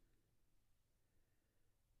fully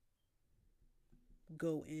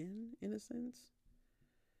go in a sense.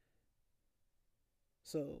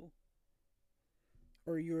 So,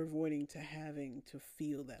 or you're avoiding to having to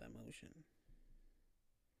feel that emotion.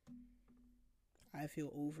 I feel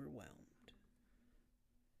overwhelmed.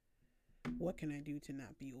 What can I do to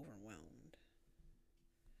not be overwhelmed?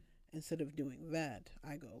 Instead of doing that,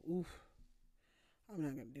 I go, oof, I'm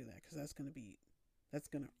not gonna do that because that's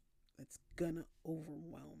gonna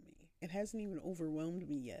overwhelm me. It hasn't even overwhelmed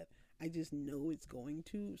me yet. I just know it's going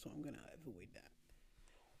to, so I'm gonna avoid that.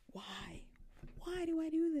 Why? Why do I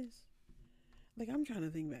do this? Like, I'm trying to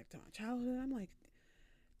think back to my childhood. I'm like,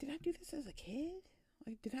 did I do this as a kid?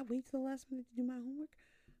 Like, did I wait till the last minute to do my homework?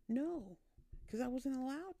 No, because I wasn't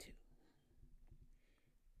allowed to.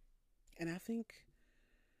 And I think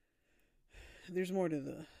there's more to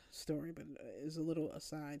the story, but as a little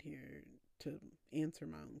aside here to answer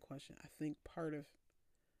my own question, I think part of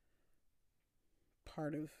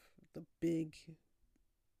the big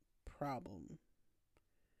problem.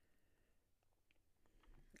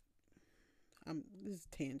 This is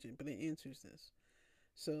tangent, but it answers this.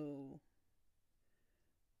 So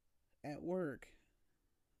at work,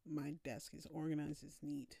 my desk is organized, it's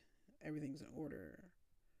neat, everything's in order.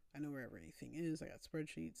 I know where everything is. I got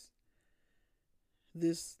spreadsheets.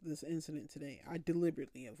 This incident today, I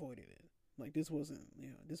deliberately avoided it. Like, this wasn't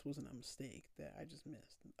a mistake that I just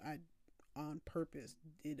missed. I on purpose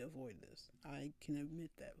did avoid this. I can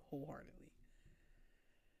admit that wholeheartedly.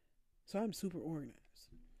 So I'm super organized.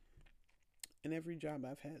 In every job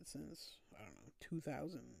I've had since, I don't know,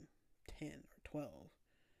 2010 or 12,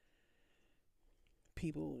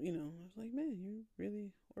 people, I was like, man, you're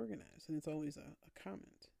really organized. And it's always a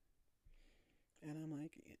comment. And I'm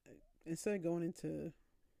like, instead of going into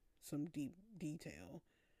some deep detail,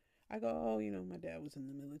 I go, oh, my dad was in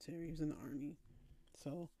the military, he was in the army.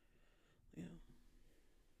 So, you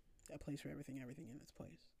know, a place for everything, everything in its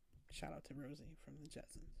place. Shout out to Rosie from the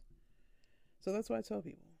Jetsons. So that's what I tell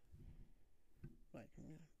people. Like,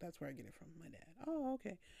 that's where I get it from, my dad. Oh,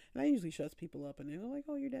 okay. And I usually shuts people up and they go like,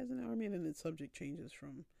 oh, your dad's in the army. And then the subject changes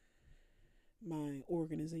from my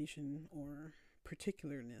organization or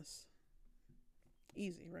particularness.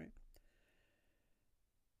 Easy, right?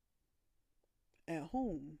 At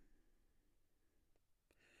home,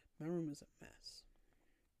 my room is a mess.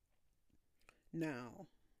 Now,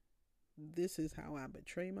 this is how I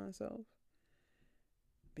betray myself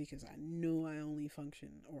because I know I only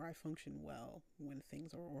function or I function well when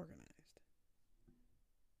things are organized.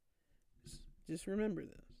 Just remember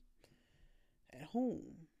this. At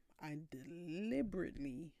home, I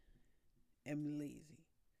deliberately am lazy.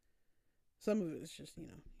 Some of it's just,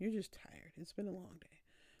 you're just tired. It's been a long day.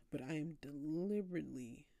 But I am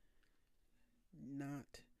deliberately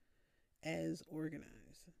not as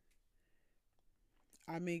organized.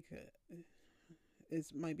 I make it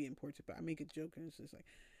might be important, but I make a joke and it's just like,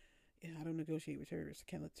 yeah, I don't negotiate with terrorists. I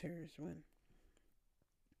can't let terrorists win.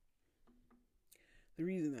 The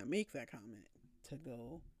reason I make that comment to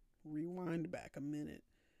go rewind back a minute.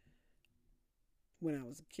 When I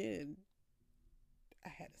was a kid, I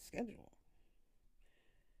had a schedule.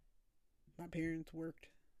 My parents worked,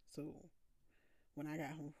 so when I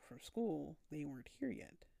got home from school, they weren't here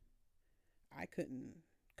yet. I couldn't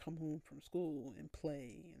come home from school and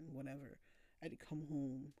play and whatever. I had to come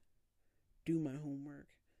home, do my homework,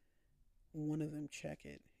 one of them check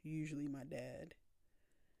it, usually my dad.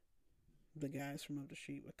 The guys from up the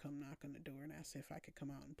street would come knock on the door and ask if I could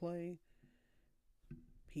come out and play.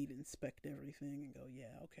 He'd inspect everything and go,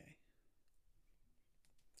 yeah, okay.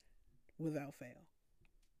 Without fail.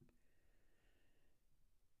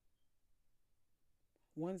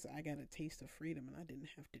 Once I got a taste of freedom and I didn't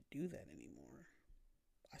have to do that anymore,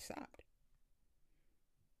 I stopped.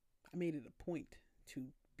 I made it a point to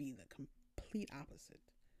be the complete opposite.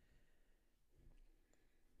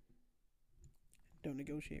 Don't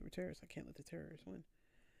negotiate with terrorists. I can't let the terrorists win.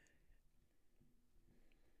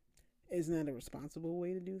 Isn't that a responsible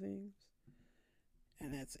way to do things?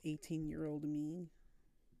 And that's 18-year-old me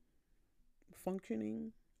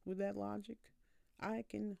functioning with that logic. I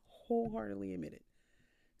can wholeheartedly admit it.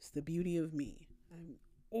 It's the beauty of me. I'm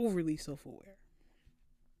overly self-aware.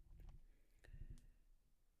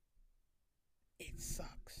 It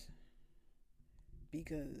sucks.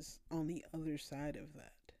 Because on the other side of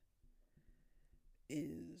that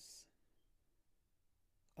is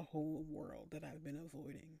a whole world that I've been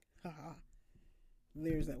avoiding. Haha.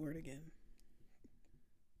 There's that word again.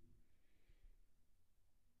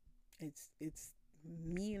 It's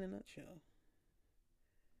me in a nutshell.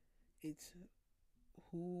 It's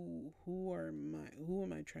who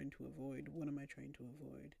am I trying to avoid? What am I trying to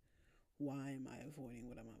avoid? Why am I avoiding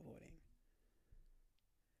what I'm avoiding?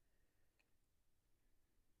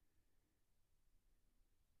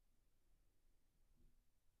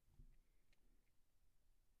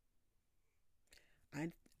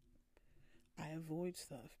 I I avoid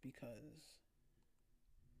stuff because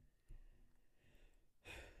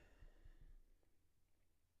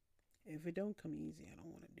if it don't come easy, I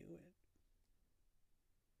don't want to do it.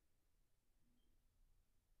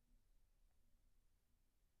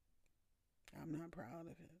 I'm not proud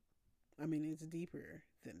of it. I mean, it's deeper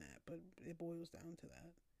than that, but it boils down to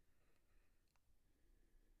that.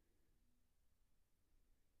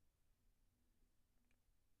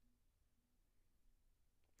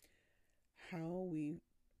 How we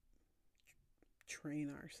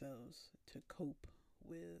train ourselves to cope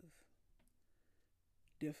with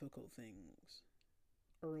difficult things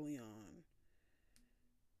early on.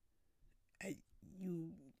 I, you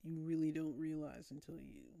really don't realize until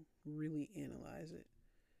you really analyze it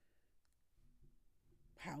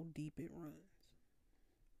how deep it runs.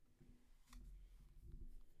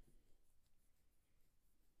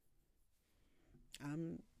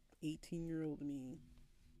 I'm 18-year-old me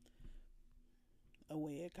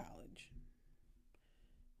away at college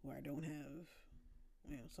where I don't have,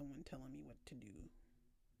 someone telling me what to do.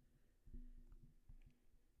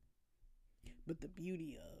 But the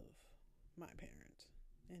beauty of my parents,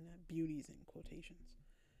 and beauties in quotations,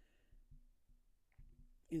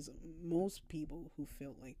 is most people who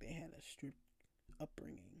felt like they had a strict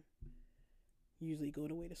upbringing usually go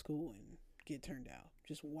away to school and get turned out,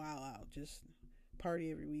 just wild out, just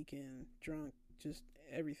party every weekend, drunk, just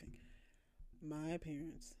everything. My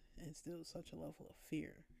parents instilled such a level of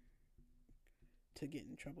fear to get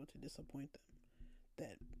in trouble, to disappoint them.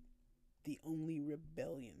 that the only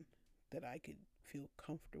rebellion that I could feel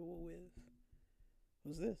comfortable with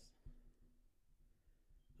was this.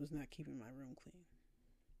 Was not keeping my room clean.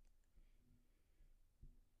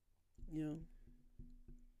 You know,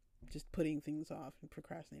 just putting things off and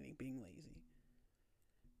procrastinating, being lazy.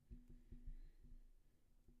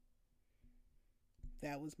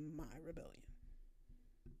 That was my rebellion.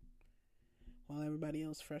 While everybody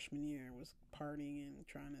else freshman year was partying and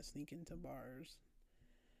trying to sneak into bars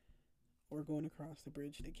or going across the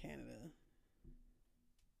bridge to Canada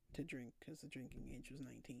to drink because the drinking age was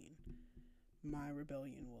 19. My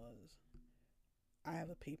rebellion was, I have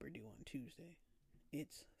a paper due on Tuesday.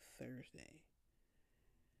 It's Thursday.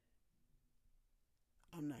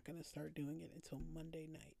 I'm not going to start doing it until Monday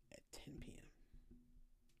night at 10 p.m.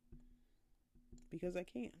 Because I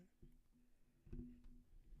can.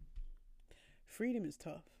 Freedom is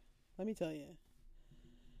tough. Let me tell you.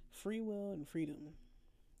 Free will and freedom.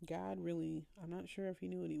 God really, I'm not sure if he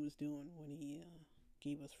knew what he was doing when he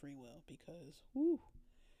gave us free will, because, whoo,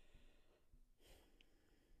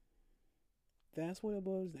 that's what it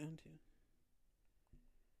boils down to.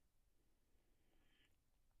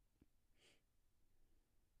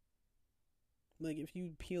 Like, if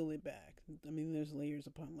you peel it back, I mean, there's layers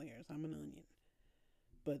upon layers. I'm an onion.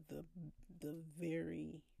 But the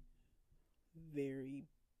very, very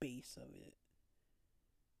base of it,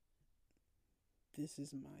 this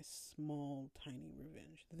is my small, tiny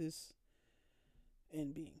revenge. This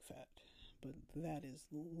and being fat. But that is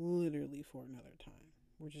literally for another time.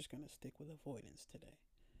 We're just going to stick with avoidance today.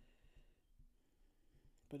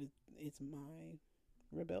 But it's my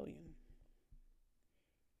rebellion.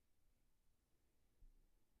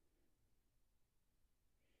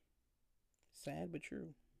 Sad but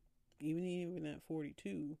true. Even at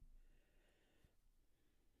 42,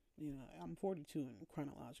 I'm 42 in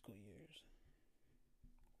chronological years.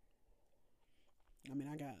 I mean,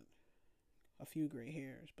 I got a few gray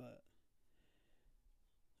hairs, but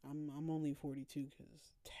I'm only 42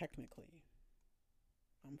 because technically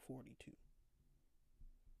I'm 42.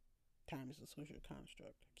 Time is a social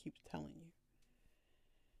construct. I keep telling you.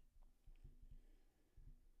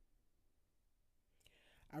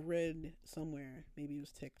 I read somewhere, maybe it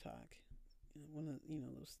was TikTok, one of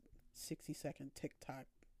those 60-second TikTok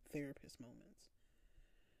therapist moments.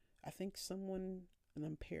 I think someone, and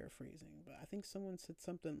I'm paraphrasing, but I think someone said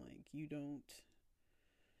something like,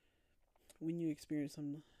 when you experience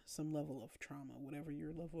some level of trauma, whatever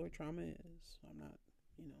your level of trauma is, I'm not,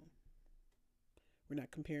 we're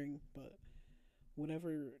not comparing, but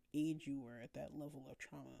whatever age you were at that level of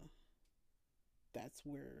trauma, that's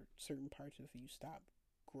where certain parts of you stop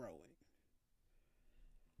growing.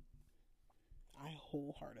 I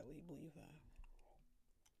wholeheartedly believe that.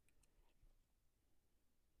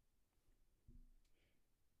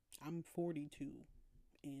 I'm 42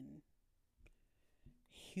 in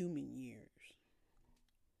human years,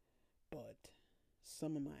 but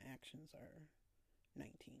some of my actions are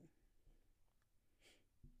 19,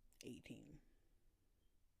 18,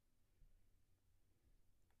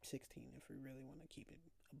 16 if we really want to keep it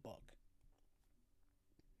a buck.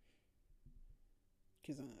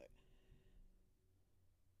 Because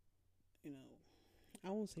I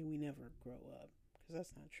won't say we never grow up, because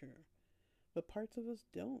that's not true. But parts of us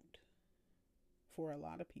don't. For a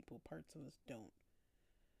lot of people, parts of us don't.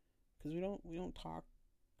 Because we don't talk.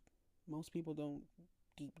 Most people don't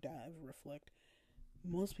deep dive, reflect.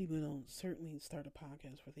 Most people don't certainly start a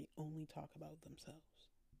podcast where they only talk about themselves.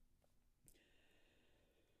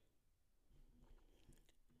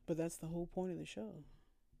 But that's the whole point of the show.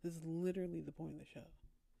 This is literally the point of the show.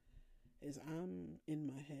 Is I'm in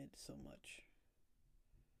my head so much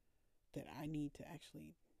that I need to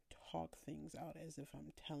actually talk things out as if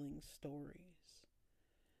I'm telling stories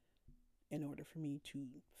in order for me to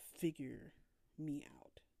figure me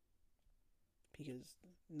out. Because,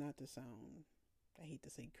 not to sound, I hate to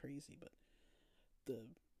say crazy, but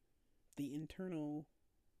the internal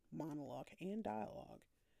monologue and dialogue,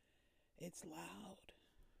 it's loud.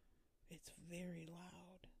 It's very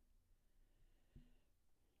loud.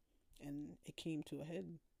 And it came to a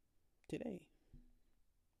head today.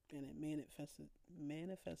 And it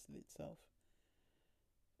manifested itself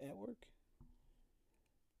at work.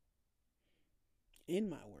 In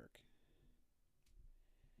my work.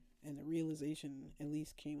 And the realization at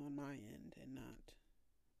least came on my end and not,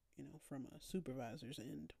 from a supervisor's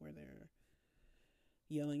end where they're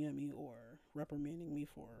yelling at me or reprimanding me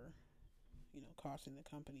for, costing the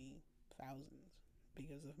company thousands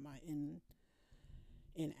because of my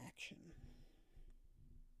inaction.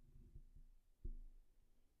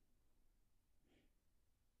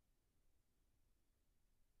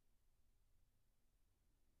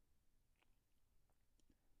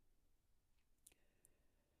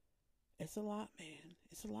 It's a lot, man.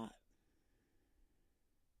 It's a lot.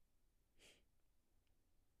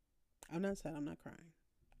 I'm not sad. I'm not crying.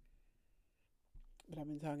 But I've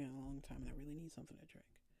been talking a long time and I really need something to drink.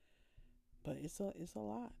 But it's a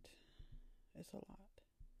lot. It's a lot.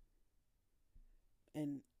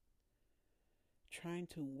 And trying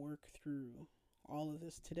to work through all of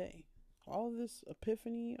this today. All of this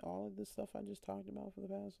epiphany, all of this stuff I just talked about for the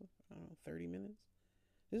past, I don't know, 30 minutes.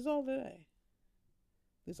 This is all today.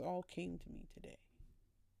 This all came to me today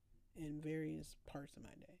in various parts of my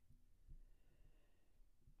day.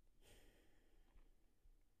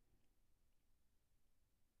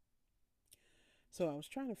 So I was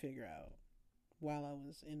trying to figure out while I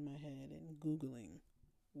was in my head and Googling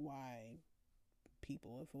why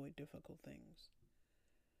people avoid difficult things.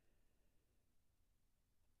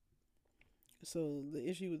 So the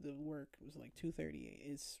issue with the work was like 2:38.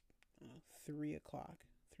 It's 3 o'clock,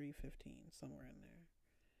 3:15, somewhere in there.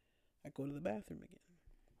 I go to the bathroom again.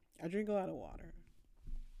 I drink a lot of water,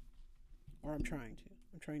 or I'm trying to.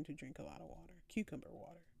 I'm trying to drink a lot of water, cucumber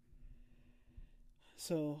water.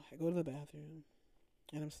 So I go to the bathroom,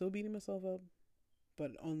 and I'm still beating myself up,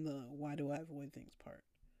 but on the why do I avoid things part,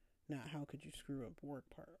 not how could you screw up work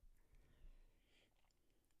part.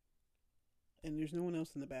 And there's no one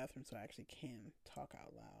else in the bathroom, so I actually can talk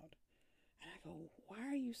out loud. And I go, why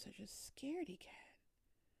are you such a scaredy cat?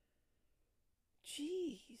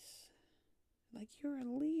 Jeez. Like, you're a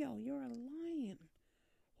Leo, you're a lion.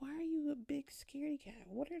 Why are you a big scaredy cat?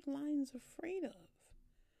 What are lions afraid of?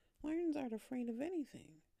 Lions aren't afraid of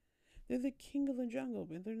anything. They're the king of the jungle,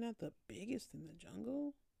 but they're not the biggest in the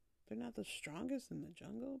jungle. They're not the strongest in the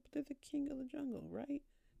jungle, but they're the king of the jungle, right?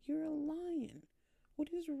 You're a lion.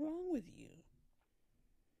 What is wrong with you?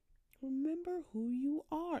 Remember who you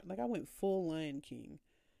are. Like, I went full Lion King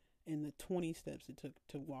in the 20 steps it took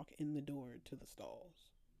to walk in the door to the stalls.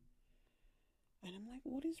 And I'm like,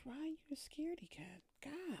 what is wrong? You're a scaredy cat.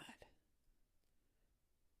 God.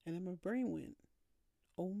 And then my brain went,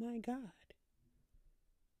 oh my God.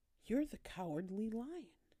 You're the cowardly lion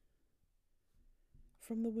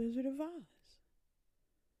from The Wizard of Oz.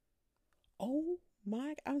 Oh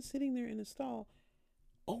my, I'm sitting there in a stall.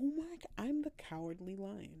 Oh my God, I'm the cowardly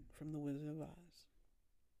lion from The Wizard of Oz.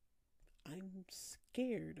 I'm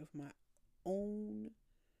scared of my own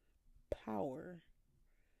power,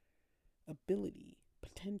 ability,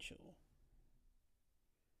 potential.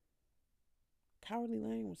 Cowardly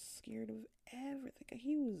Lion was scared of everything.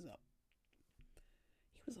 He was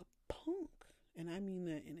a punk. And I mean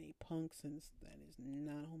that in a punk sense that is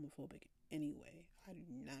not homophobic anyway. I do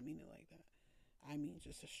not mean it like that. I mean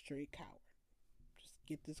just a straight coward. Just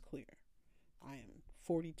get this clear. I am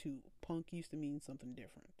 42. Punk used to mean something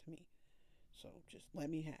different to me. So just let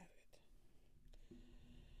me have it.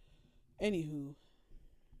 Anywho,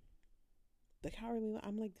 the cowardly lion.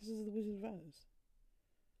 I'm like, this is the Wizard of Oz.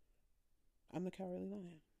 I'm the cowardly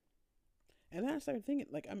lion. And then I started thinking,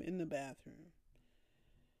 like, I'm in the bathroom.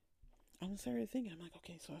 I started thinking, I'm like,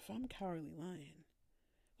 okay, so if I'm cowardly lion,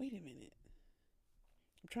 wait a minute.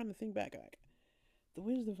 I'm trying to think back, like, the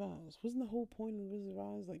Wizard of Oz. Wasn't the whole point of the Wizard of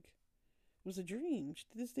Oz, like, it was a dream?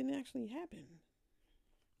 This didn't actually happen.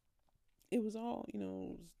 It was all,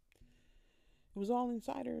 it was all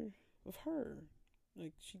inside of her.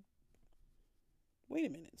 Like, wait a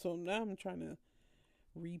minute. So now I'm trying to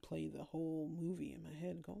replay the whole movie in my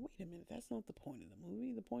head and go, wait a minute, that's not the point of the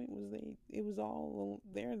movie. The point was it was all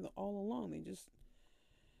there all along.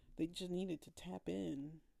 They just needed to tap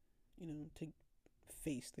in, to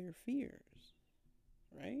face their fears,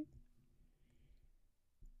 right?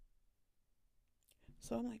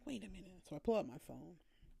 So I'm like, wait a minute. So I pull out my phone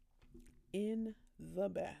in the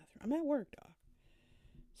bathroom. I'm at work, dog.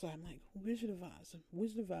 So I'm like, Wizard of Oz.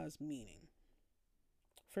 Wizard of Oz meaning.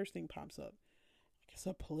 First thing pops up. I guess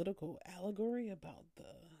a political allegory about the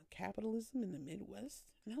capitalism in the Midwest.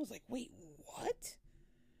 And I was like, wait, what?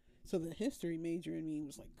 So the history major in me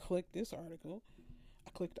was like, click this article.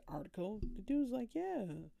 I clicked the article. The dude's like, yeah,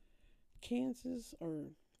 Kansas,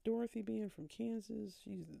 or Dorothy being from Kansas,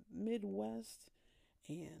 she's the Midwest.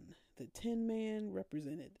 And the Tin Man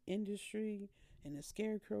represented industry, and the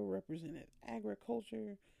Scarecrow represented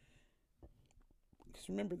agriculture. Because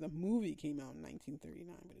remember, the movie came out in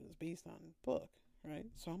 1939, but it was based on a book, right?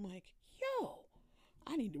 So I'm like, yo,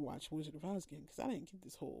 I need to watch Wizard of Oz again, because I didn't get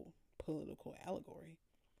this whole political allegory.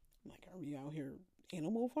 I'm like, are we out here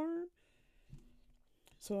Animal Farm?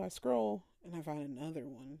 So I scroll, and I find another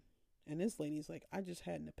one. And this lady's like, I just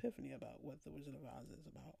had an epiphany about what the Wizard of Oz is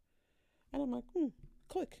about. And I'm like,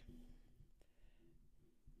 click.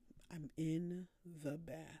 I'm in the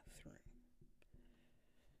bathroom.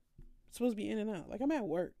 It's supposed to be in and out. Like, I'm at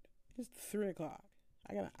work. It's 3 o'clock.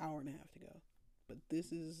 I got an hour and a half to go. But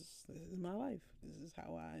this is my life. This is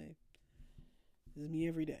me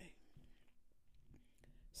every day.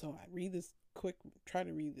 So I try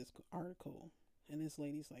to read this article, and this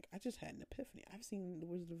lady's like, I just had an epiphany. I've seen The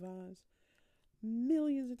Wizard of Oz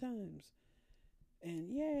millions of times. And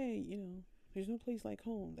yay, there's no place like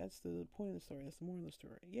home. That's the point of the story. That's the moral of the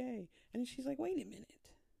story. Yay. And she's like, wait a minute.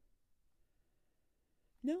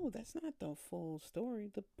 No, that's not the full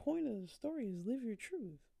story. The point of the story is live your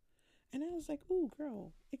truth. And I was like, ooh,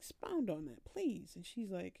 girl, expound on that, please. And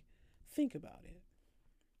she's like, think about it.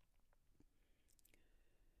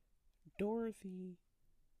 Dorothy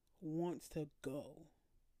wants to go.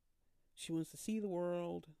 She wants to see the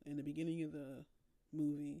world in the beginning of the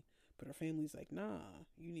movie, but her family's like, nah,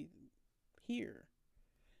 you need here.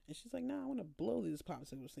 And she's like, nah, I want to blow this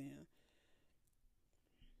popsicle stand.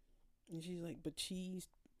 And she's like, but she's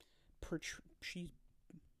portraying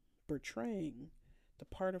the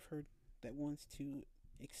part of her that wants to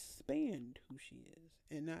expand who she is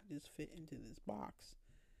and not just fit into this box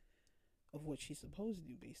of what she's supposed to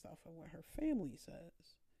do based off of what her family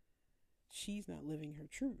says. She's not living her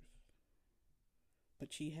truth.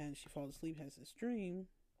 But she falls asleep, has this dream,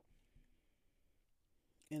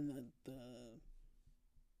 and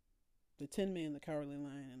the Tin Man, the Cowardly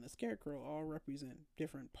Lion, and the Scarecrow all represent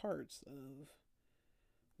different parts of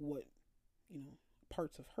what,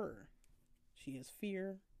 parts of her. She has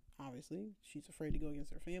fear, obviously. She's afraid to go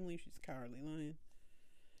against her family. She's a Cowardly Lion.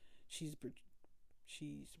 She's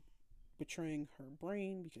betraying her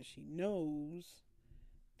brain because she knows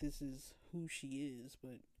this is who she is,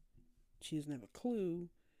 but she doesn't have a clue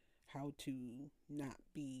how to not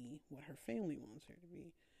be what her family wants her to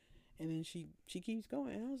be. And then she keeps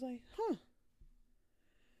going, and I was like, huh.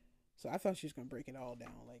 So I thought she was gonna break it all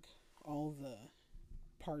down, like all the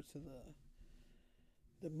parts of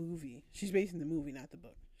the movie. She's basing the movie, not the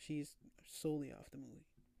book. She's solely off the movie.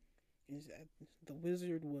 Is that the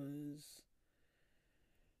wizard was?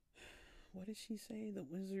 What did she say? The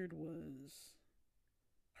wizard was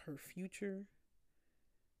her future.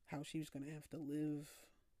 How she was gonna have to live,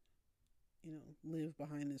 live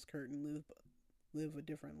behind this curtain, live a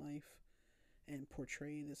different life, and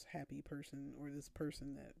portray this happy person or this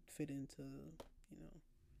person that fit into,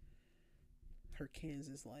 her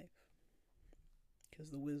Kansas life. Because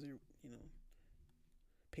the wizard,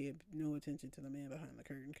 paid no attention to the man behind the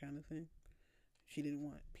curtain kind of thing. She didn't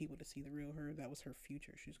want people to see the real her. That was her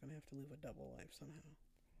future. She was going to have to live a double life somehow.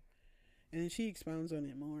 And then she expounds on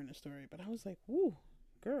it more in the story. But I was like, woo,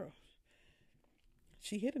 girl.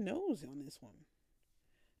 She hit a nose on this one.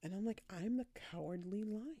 And I'm like, I'm the Cowardly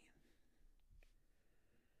Lion.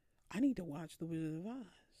 I need to watch The Wizard of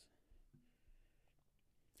Oz.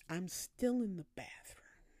 I'm still in the bathroom.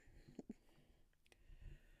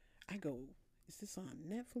 I go, is this on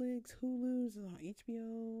Netflix, Hulu, is it on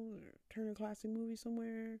HBO, or Turner Classic Movie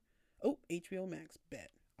somewhere? Oh, HBO Max, bet.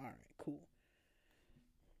 All right, cool.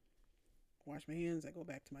 Wash my hands. I go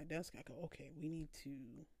back to my desk. I go, okay, we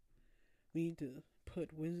need to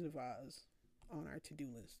put Wizard of Oz on our to-do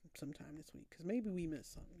list sometime this week, because maybe we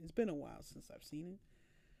missed something. It's been a while since I've seen it.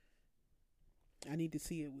 I need to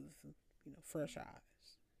see it with, fresh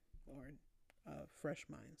eyes or a fresh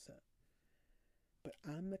mindset. But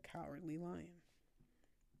I'm the Cowardly Lion.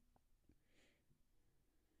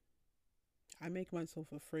 I make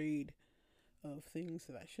myself afraid of things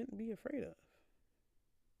that I shouldn't be afraid of.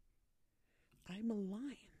 I'm a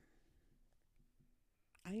lion.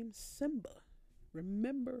 I am Simba.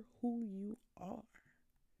 Remember who you are.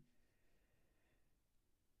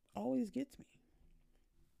 Always gets me.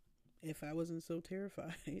 If I wasn't so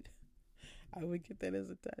terrified, I would get that as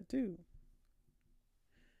a tattoo.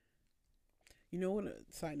 You know what?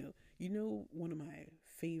 Side note. One of my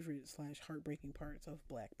favorite / heartbreaking parts of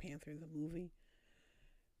Black Panther, the movie,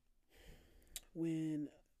 when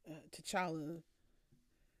T'Challa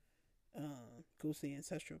goes to the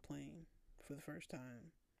ancestral plane for the first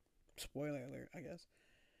time. Spoiler alert, I guess.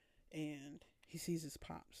 And he sees his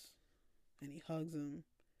pops, and he hugs him,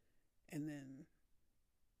 and then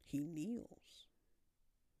he kneels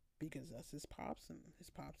because that's his pops, and his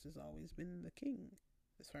pops has always been the king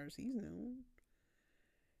as far as he's known.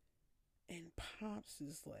 And Pops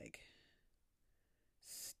is like,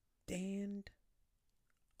 stand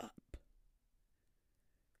up.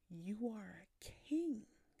 You are a king.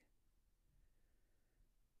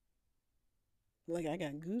 Like, I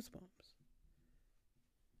got goosebumps.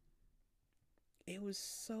 It was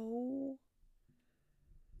so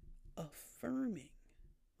affirming.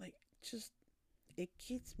 Like, just, it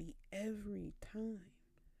gets me every time.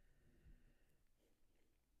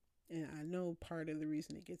 And I know part of the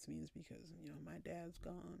reason it gets me is because, my dad's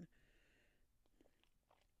gone.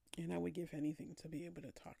 And I would give anything to be able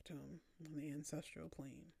to talk to him on the ancestral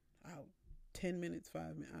plane. 10 minutes,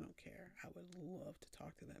 5 minutes, I don't care. I would love to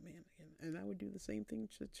talk to that man again. And I would do the same thing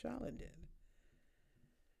T'Challa did.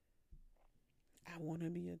 I want to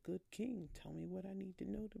be a good king. Tell me what I need to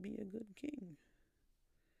know to be a good king.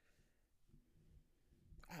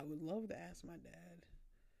 I would love to ask my dad,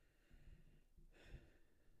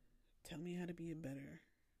 tell me how to be a better.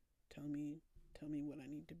 Tell me what I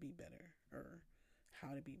need to be better, or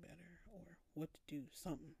how to be better, or what to do,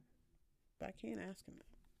 something. But I can't ask him that.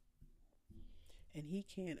 And he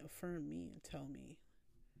can't affirm me and tell me,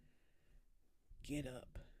 get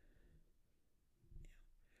up.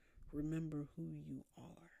 Remember who you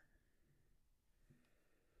are.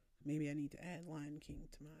 Maybe I need to add Lion King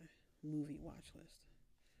to my movie watch list.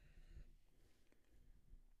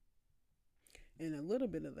 And a little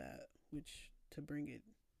bit of that, which to bring it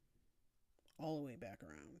all the way back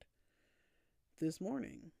around. This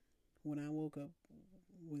morning, when I woke up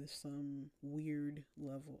with some weird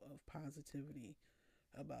level of positivity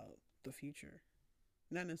about the future,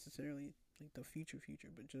 not necessarily like the future,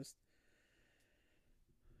 but just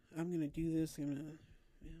I'm gonna do this. I'm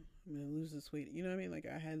gonna lose this weight. You know what I mean? Like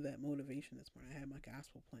I had that motivation this morning. I had my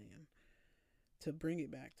gospel plan to bring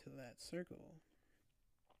it back to that circle.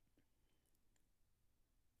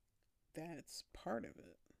 That's part of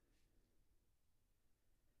it.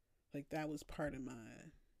 Like that was part of my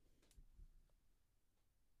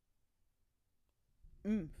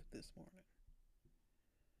this morning.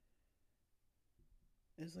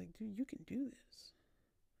 It's like, dude, you can do this.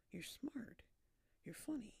 You're smart. You're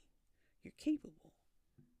funny. You're capable.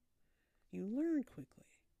 You learn quickly.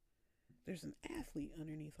 There's an athlete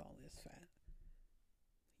underneath all this fat.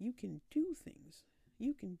 You can do things.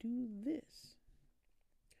 You can do this.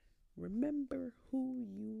 Remember who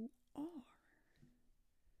you are.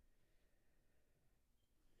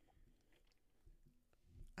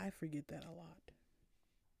 I forget that a lot.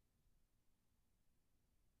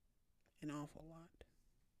 An awful lot.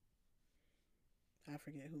 I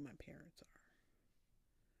forget who my parents are.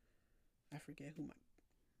 I forget who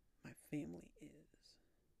my family is.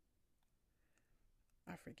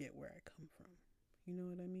 I forget where I come from. You know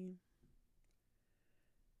what I mean?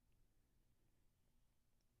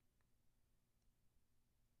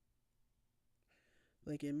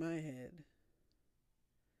 Like in my head,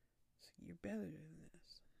 you're better than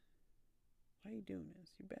this. Why are you doing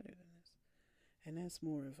this? You're better than this. And that's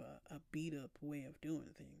more of a beat up way of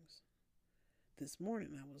doing things. This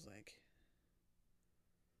morning I was like,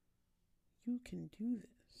 you can do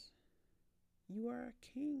this. You are a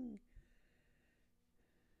king.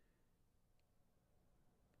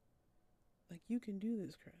 Like, you can do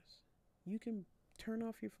this, Chris. You can turn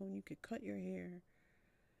off your phone. You could cut your hair.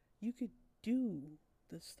 You could do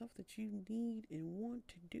the stuff that you need and want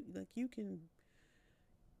to do. Like, you can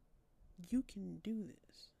do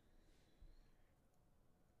this.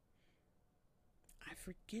 I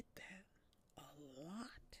forget that a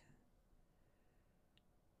lot.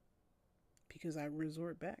 Because I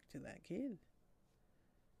resort back to that kid.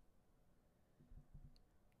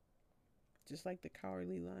 Just like the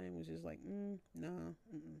cowardly lion was just like, nah,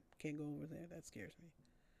 can't go over there. That scares me.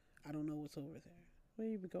 I don't know what's over there. Well,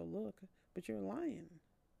 you would go look, but you're a lion.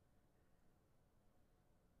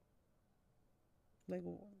 Like,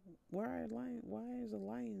 why is a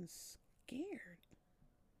lion scared?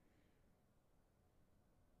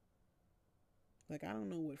 Like, I don't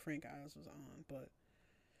know what Frank Oz was on, but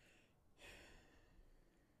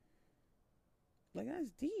like,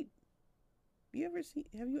 that's deep.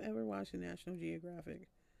 Have you ever watched a National Geographic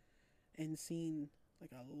and seen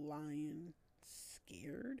like a lion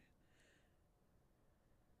scared?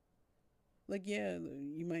 Like, yeah,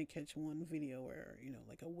 you might catch one video where,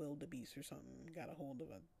 like a wildebeest or something got a hold of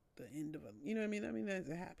the end of a, you know what I mean? I mean, that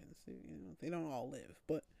happens. They don't all live,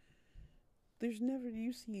 but there's never,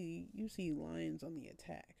 you see lions on the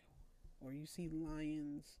attack, or you see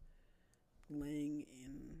lions laying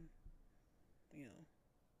in,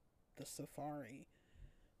 the safari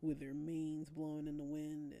with their manes blowing in the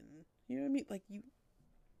wind, and you know what I mean? Like,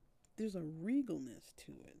 there's a regalness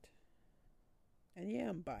to it. And yeah,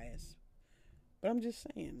 I'm biased, but I'm just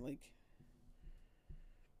saying, like,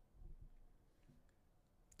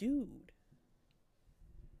 dude.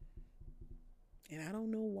 And I don't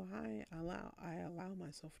know why I allow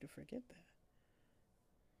myself to forget that.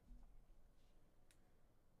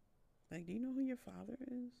 Like, do you know who your father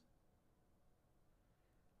is?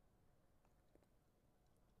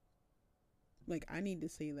 Like, I need to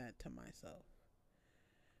say that to myself.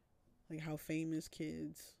 Like, how famous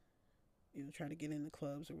kids try to get into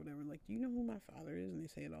clubs or whatever. Like, do you know who my father is? And they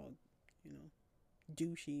say it all, you know,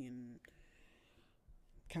 douchey and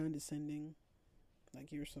condescending.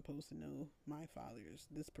 Like, you're supposed to know my father is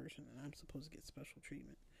this person and I'm supposed to get special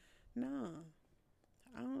treatment. Nah,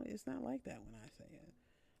 I don't, it's not like that when I say it.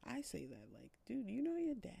 I say that, like, dude, you know who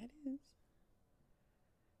your dad is?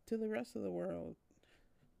 To the rest of the world,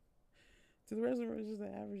 just the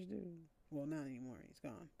average dude. Well, not anymore. He's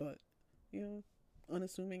gone. But,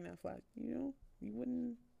 unassuming, not flash. You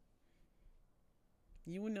wouldn't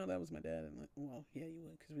know that was my dad. And, like, well, yeah, you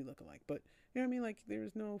would because we look alike. But, you know what I mean? Like,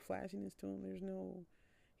 there's no flashiness to him.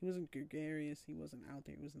 He wasn't gregarious. He wasn't out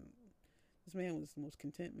there. This man was the most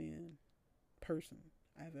content person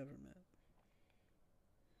I've ever met.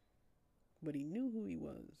 But he knew who he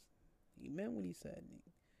was. He meant what he said. And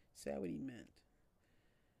he said what he meant.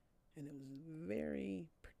 And it was very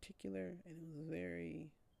particular, and it was very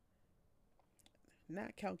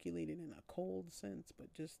not calculated in a cold sense,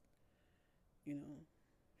 but just, he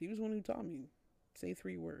was one who taught me, say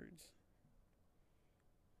 3 words.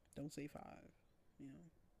 Don't say 5,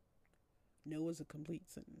 No is a complete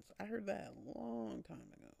sentence. I heard that a long time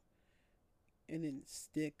ago. And then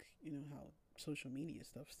stick, how social media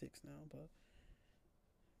stuff sticks now, but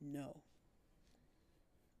no.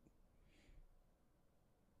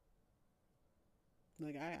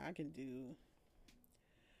 Like, I could go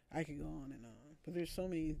on and on, but there's so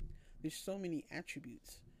many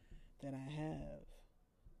attributes that I have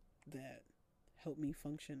that help me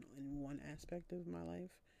function in one aspect of my life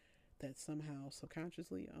that somehow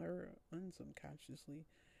subconsciously or unsubconsciously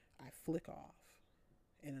I flick off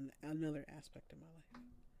in another aspect of my life.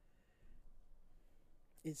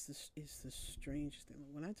 It's the strangest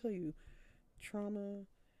thing. When I tell you trauma,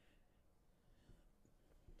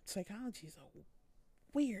 psychology is a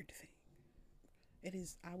weird thing. It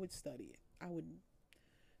is. I would study it.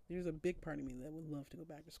 There's a big part of me that would love to go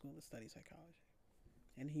back to school to study psychology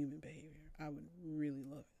and human behavior. I would really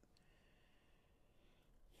love it.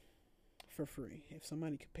 For free. If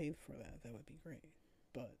somebody could pay for that, that would be great.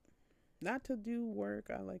 But not to do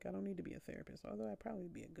work. I don't need to be a therapist, although I'd probably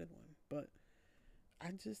be a good one. But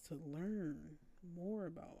just to learn more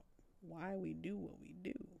about why we do what we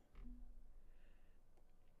do.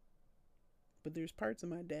 But there's parts of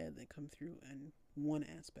my dad that come through in one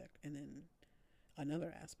aspect, and then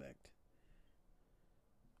another aspect,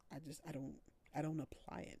 I don't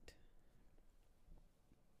apply it.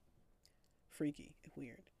 Freaky,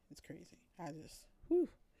 weird, it's crazy. Whew.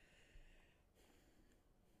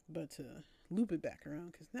 But to loop it back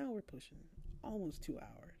around, because now we're pushing almost 2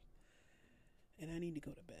 hours, and I need to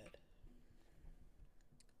go to bed.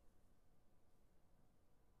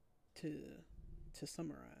 To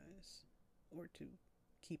summarize, or to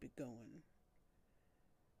keep it going,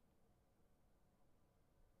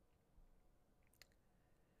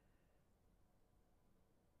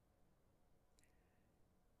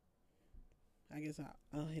 I guess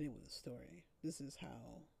I'll hit it with a story. This is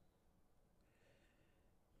how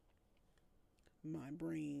my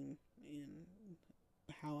brain and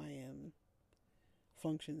how I am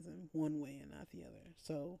functions in one way and not the other.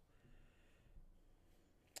 So,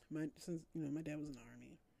 since my dad was in the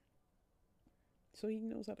army, so he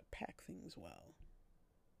knows how to pack things well.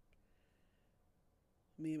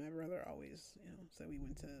 Me and my brother always, said we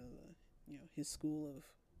went to, his school of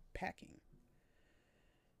packing.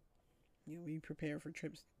 We prepare for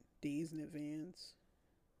trips days in advance.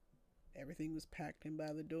 Everything was packed in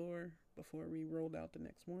by the door before we rolled out the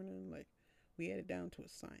next morning. Like, we had it down to a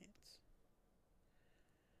science.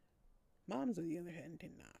 Moms, on the other hand,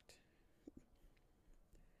 did not.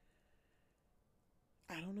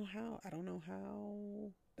 I don't know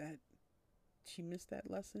how that she missed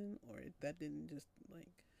that lesson, or that didn't just,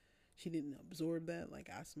 like, she didn't absorb that like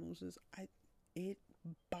osmosis. It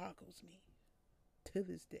boggles me to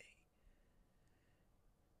this day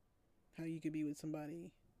how you could be with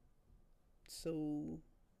somebody so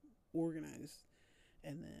organized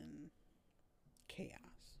and then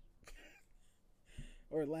chaos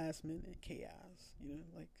or last minute chaos.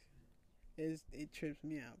 Like, it trips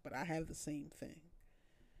me out. But I have the same thing,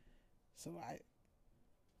 so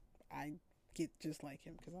I get just like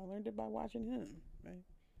him because I learned it by watching him, right?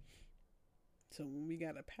 So when we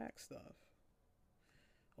gotta pack stuff,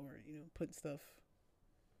 or put stuff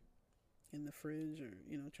in the fridge, or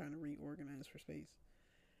trying to reorganize for space,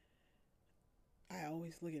 I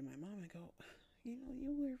always look at my mom and go, you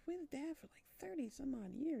were with Dad for like 30 some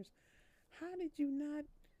odd years. How did you not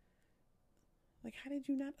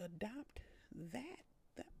adopt that?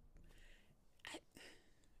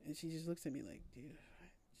 And she just looks at me like, dude,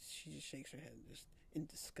 she just shakes her head just in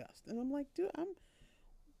disgust. And I'm like, dude,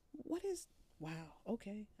 What is. Wow.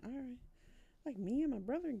 Okay. All right. Like me and my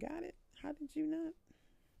brother got it. How did you not?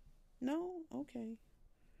 No? Okay.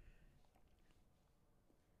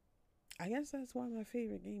 I guess that's why my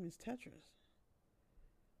favorite game is Tetris.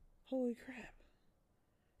 Holy crap.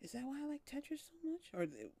 Is that why I like Tetris so much? Or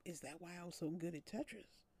is that why I was so good at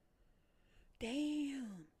Tetris?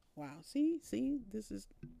 Damn. Wow. See, this is.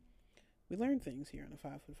 We learn things here on the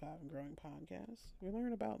 5'5" and Growing podcast. We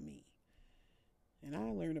learn about me. And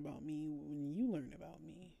I learn about me when you learn about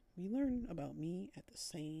me. We learn about me at the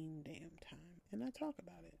same damn time. And I talk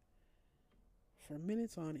about it for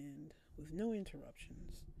minutes on end with no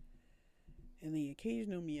interruptions and the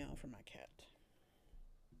occasional meow from my cat.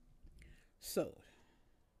 So,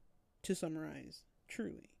 to summarize,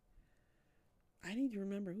 truly, I need to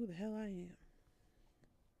remember who the hell I am.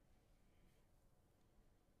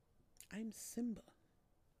 I'm Simba.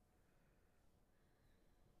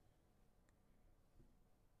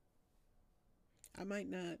 I might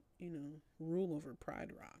not, rule over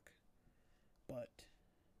Pride Rock, but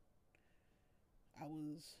I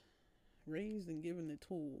was raised and given the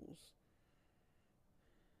tools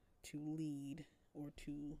to lead or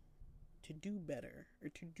to do better or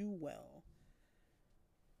to do well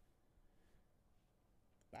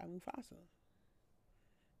by Mufasa.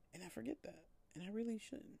 And I forget that. And I really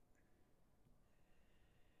shouldn't.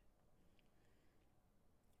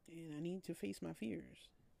 And I need to face my fears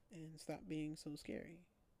and stop being so scary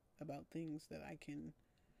about things that I can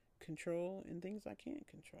control and things I can't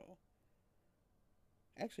control.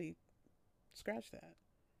 Actually, scratch that.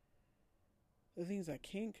 The things I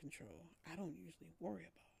can control, I don't usually worry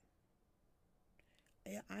about.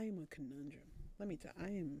 I am a conundrum. Let me tell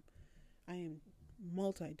you, I am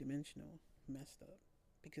multi-dimensional messed up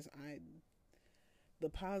because the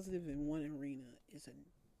positive in one arena is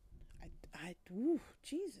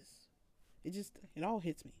Jesus. It all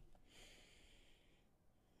hits me.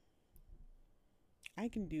 I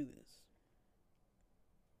can do this.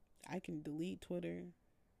 I can delete Twitter.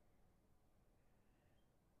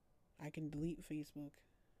 I can delete Facebook.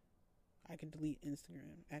 I can delete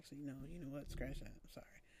Instagram. Actually, no, you know what? Scratch that. I'm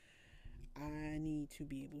sorry. I need to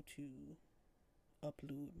be able to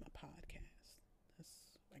upload my podcast.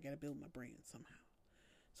 I gotta build my brand somehow.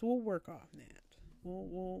 So we'll work off that.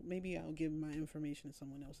 We'll maybe I'll give my information to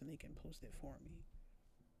someone else and they can post it for me.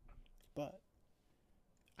 But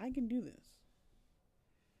I can do this.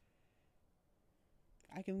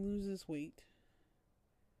 I can lose this weight.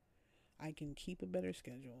 I can keep a better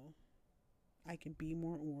schedule. I can be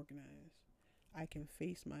more organized. I can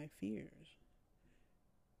face my fears.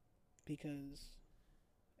 Because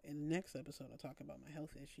in the next episode, I'll talk about my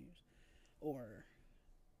health issues or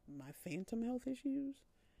my phantom health issues.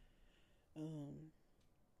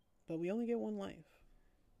 But we only get one life.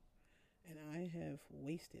 And I have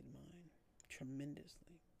wasted mine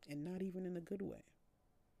tremendously. And not even in a good way.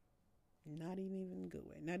 Not even a good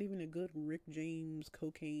way. Not even a good Rick James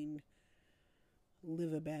cocaine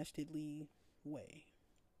live abashedly way.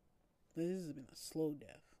 This has been a slow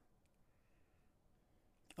death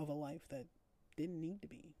of a life that didn't need to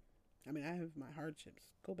be. I mean, I have my hardships.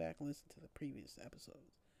 Go back and listen to the previous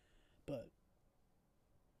episodes. But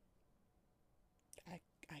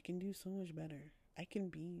I can do so much better. I can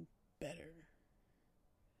be better.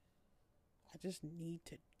 I just need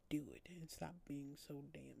to do it and stop being so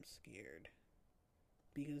damn scared.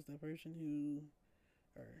 Because the person who,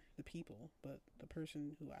 or the people, but the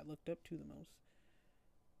person who I looked up to the most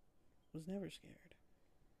was never scared.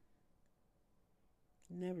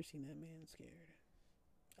 Never seen that man scared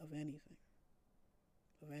of anything,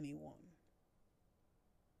 of anyone,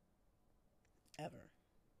 ever.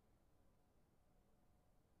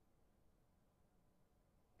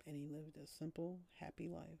 And he lived a simple, happy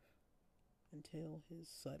life until his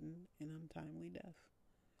sudden and untimely death.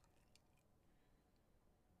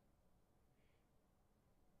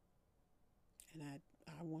 And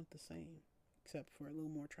I want the same, except for a little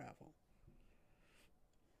more travel.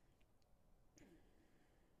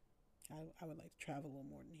 I would like to travel a little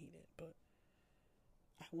more than he did, but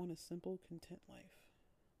I want a simple, content life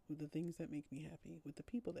with the things that make me happy, with the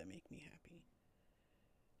people that make me happy.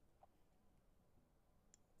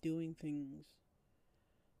 Doing things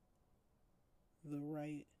the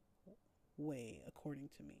right way according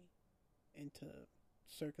to me. And to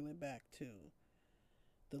circle it back to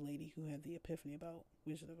the lady who had the epiphany about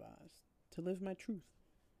Wizard of Oz. To live my truth.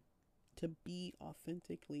 To be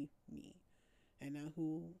authentically me. And not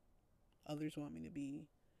who others want me to be.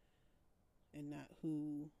 And not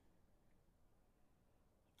who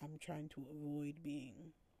I'm trying to avoid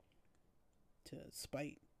being to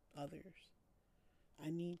spite others. I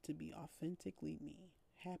need to be authentically me.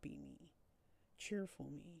 happy me, cheerful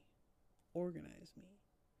me, organized me.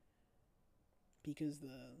 Because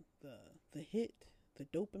the hit, the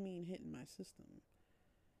dopamine hit in my system,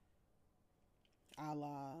 a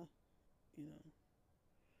la, you know,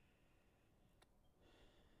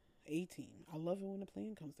 A-Team. I love it when a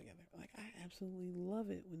plan comes together. Like, I absolutely love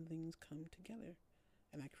it when things come together.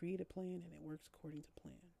 And I create a plan and it works according to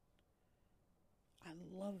plan. I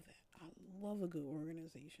love that. I love a good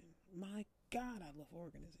organization. My God, I love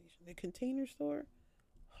organization. The Container Store,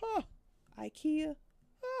 huh? IKEA,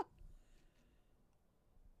 huh?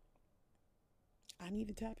 I need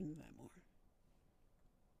to tap into that more.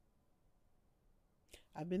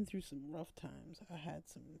 I've been through some rough times. I had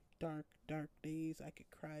some dark, dark days. I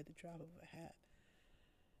could cry at the drop of a hat.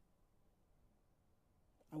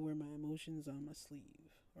 I wear my emotions on my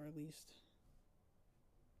sleeve, or at least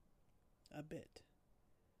a bit.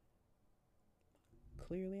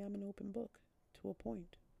 Clearly, I'm an open book to a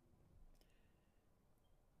point.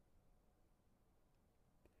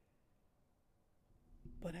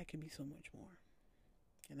 But I can be so much more.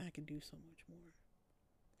 And I can do so much more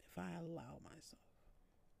if I allow myself.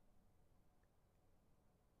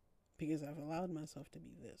 Because I've allowed myself to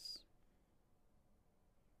be this.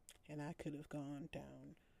 And I could have gone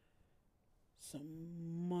down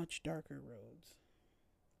some much darker roads.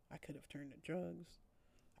 I could have turned to drugs.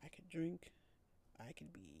 I could drink. I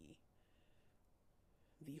could be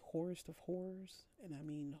the whorest of whores. And I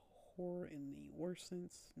mean whore in the worst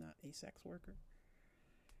sense, not a sex worker.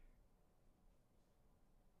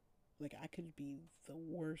 Like, I could be the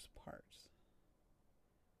worst parts.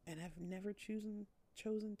 And I've never chosen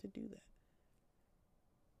to do that.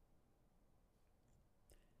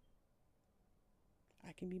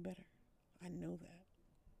 I can be better. I know that.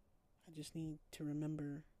 I just need to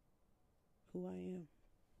remember who I am.